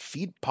get like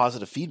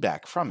positive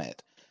feedback from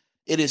it.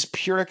 It is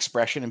pure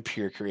expression and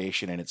pure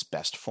creation in its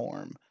best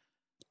form,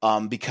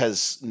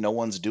 because no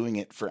one's doing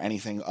it for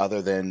anything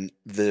other than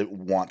the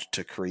want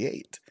to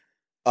create.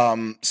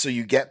 So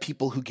you get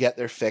people who get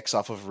their fix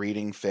off of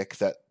reading fic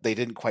that they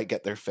didn't quite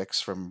get their fix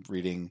from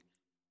reading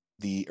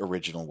the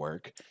original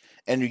work,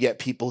 and you get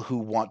people who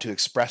want to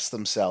express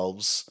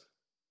themselves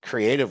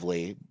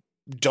creatively,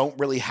 don't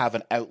really have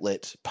an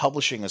outlet.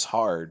 Publishing is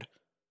hard,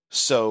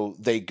 So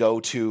they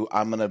go to,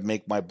 I'm going to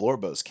make my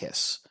Blorbos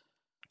kiss.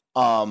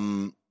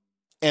 And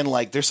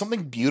like, there's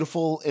something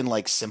beautiful and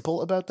like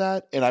simple about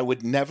that. And I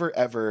would never,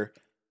 ever,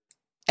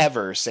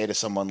 ever say to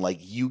someone like,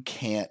 you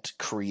can't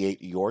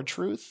create your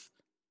truth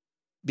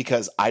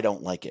because I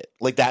don't like it.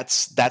 Like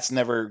that's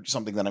never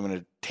something that I'm going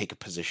to take a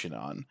position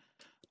on.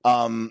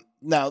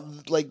 Now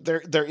like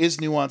there is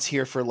nuance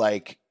here for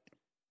like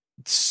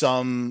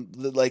some,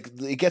 like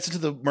it gets into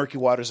the murky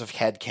waters of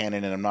headcanon,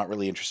 and I'm not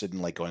really interested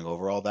in like going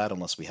over all that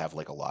unless we have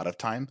like a lot of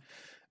time.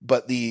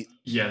 But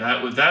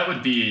that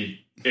would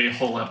be a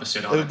whole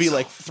episode on it would be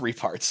like 3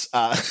 parts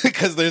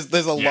because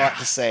there's a lot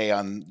to say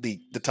on the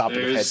topic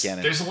of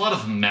headcanon. There's a lot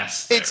of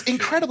mess there, it's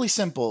incredibly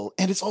simple,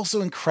 and it's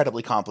also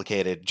incredibly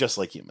complicated, just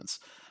like humans.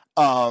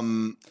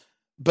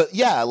 But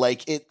yeah,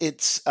 like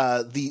it's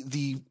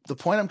the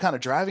point I'm kind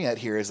of driving at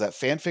here is that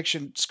fan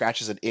fiction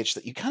scratches an itch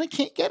that you kind of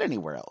can't get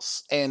anywhere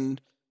else.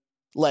 And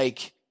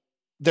like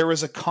there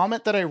was a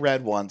comment that I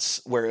read once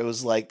where it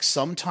was like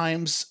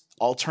sometimes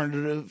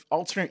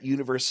alternate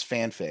universe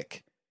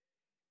fanfic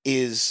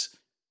is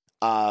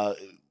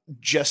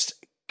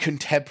just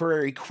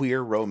contemporary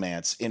queer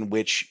romance in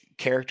which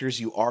characters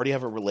you already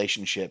have a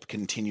relationship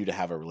continue to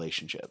have a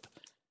relationship.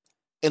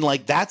 And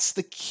like that's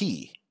the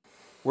key.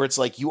 Where it's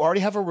like you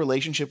already have a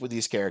relationship with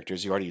these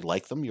characters, you already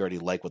like them, you already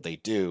like what they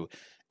do,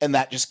 and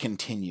that just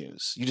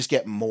continues. You just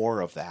get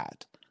more of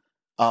that.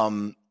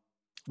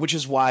 Which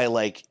is why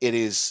like it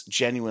is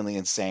genuinely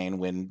insane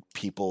when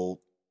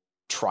people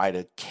try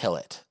to kill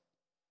it.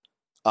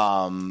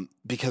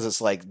 Because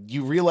it's like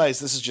you realize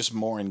this is just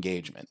more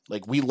engagement.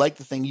 Like we like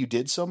the thing you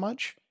did so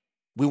much,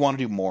 we want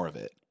to do more of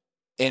it.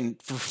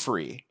 And for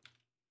free.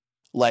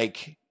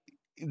 Like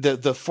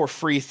the for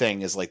free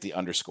thing is like the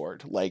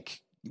underscored.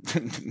 Like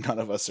none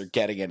of us are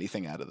getting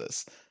anything out of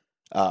this,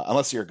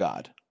 unless you're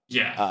God.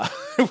 Yeah.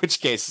 In which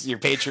case, your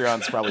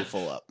Patreon's probably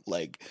full up.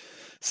 Like,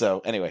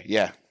 so anyway,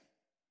 yeah.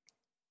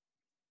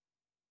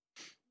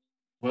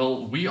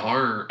 Well, we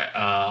are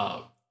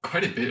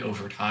quite a bit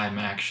over time,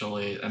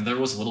 actually, and there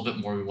was a little bit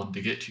more we wanted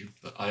to get to,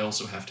 but I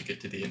also have to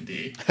get to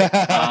D&D.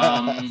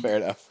 Fair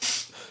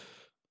enough.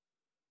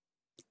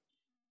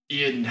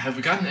 Ian, have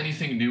we gotten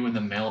anything new in the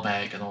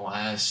mailbag in the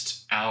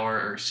last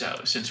hour or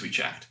so since we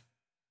checked?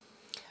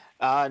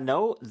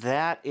 No,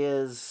 that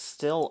is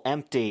still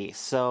empty.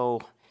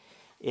 So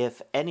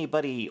if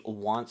anybody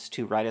wants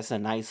to write us a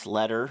nice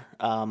letter,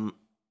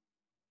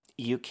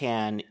 you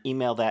can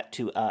email that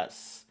to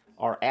us.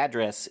 Our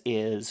address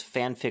is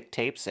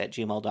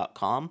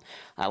fanfictapes@gmail.com.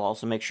 I'll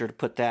also make sure to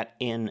put that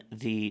in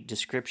the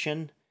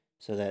description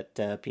so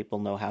that people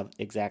know how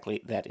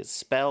exactly that is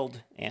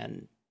spelled,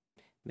 and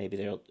maybe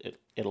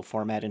it'll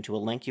format into a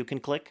link you can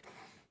click.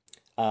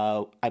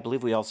 I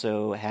believe we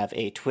also have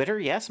a Twitter.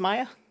 Yes,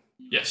 Maya?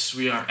 Yes,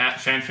 we are at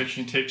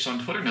Fanfiction Tapes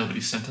on Twitter.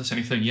 Nobody's sent us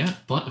anything yet,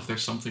 but if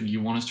there's something you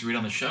want us to read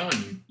on the show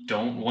and you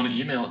don't want to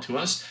email it to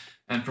us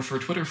and prefer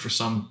Twitter for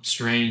some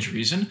strange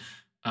reason,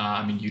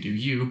 I mean, you do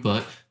you,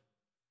 but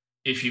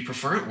if you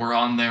prefer it, we're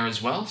on there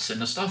as well.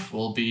 Send us stuff.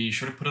 We'll be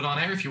sure to put it on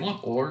air if you want,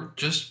 or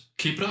just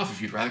keep it off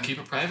if you'd rather keep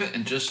it private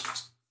and just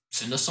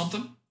send us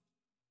something.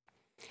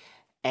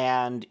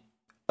 And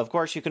of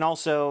course, you can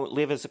also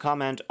leave us a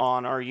comment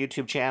on our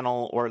YouTube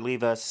channel or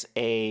leave us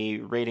a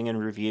rating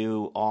and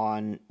review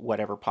on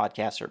whatever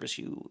podcast service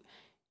you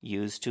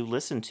use to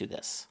listen to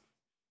this.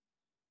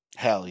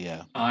 Hell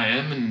yeah. I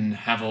am and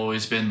have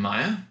always been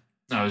Maya.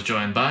 I was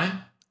joined by...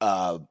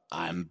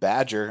 I'm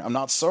Badger. I'm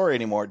not sorry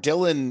anymore.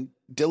 Dylan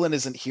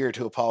isn't here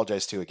to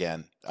apologize to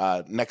again.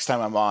 Next time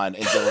I'm on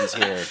and Dylan's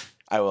here,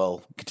 I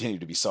will continue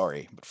to be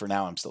sorry. But for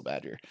now, I'm still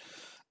Badger.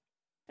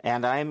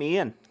 And I'm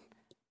Ian.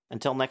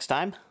 Until next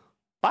time.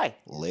 Bye.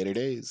 Later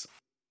days.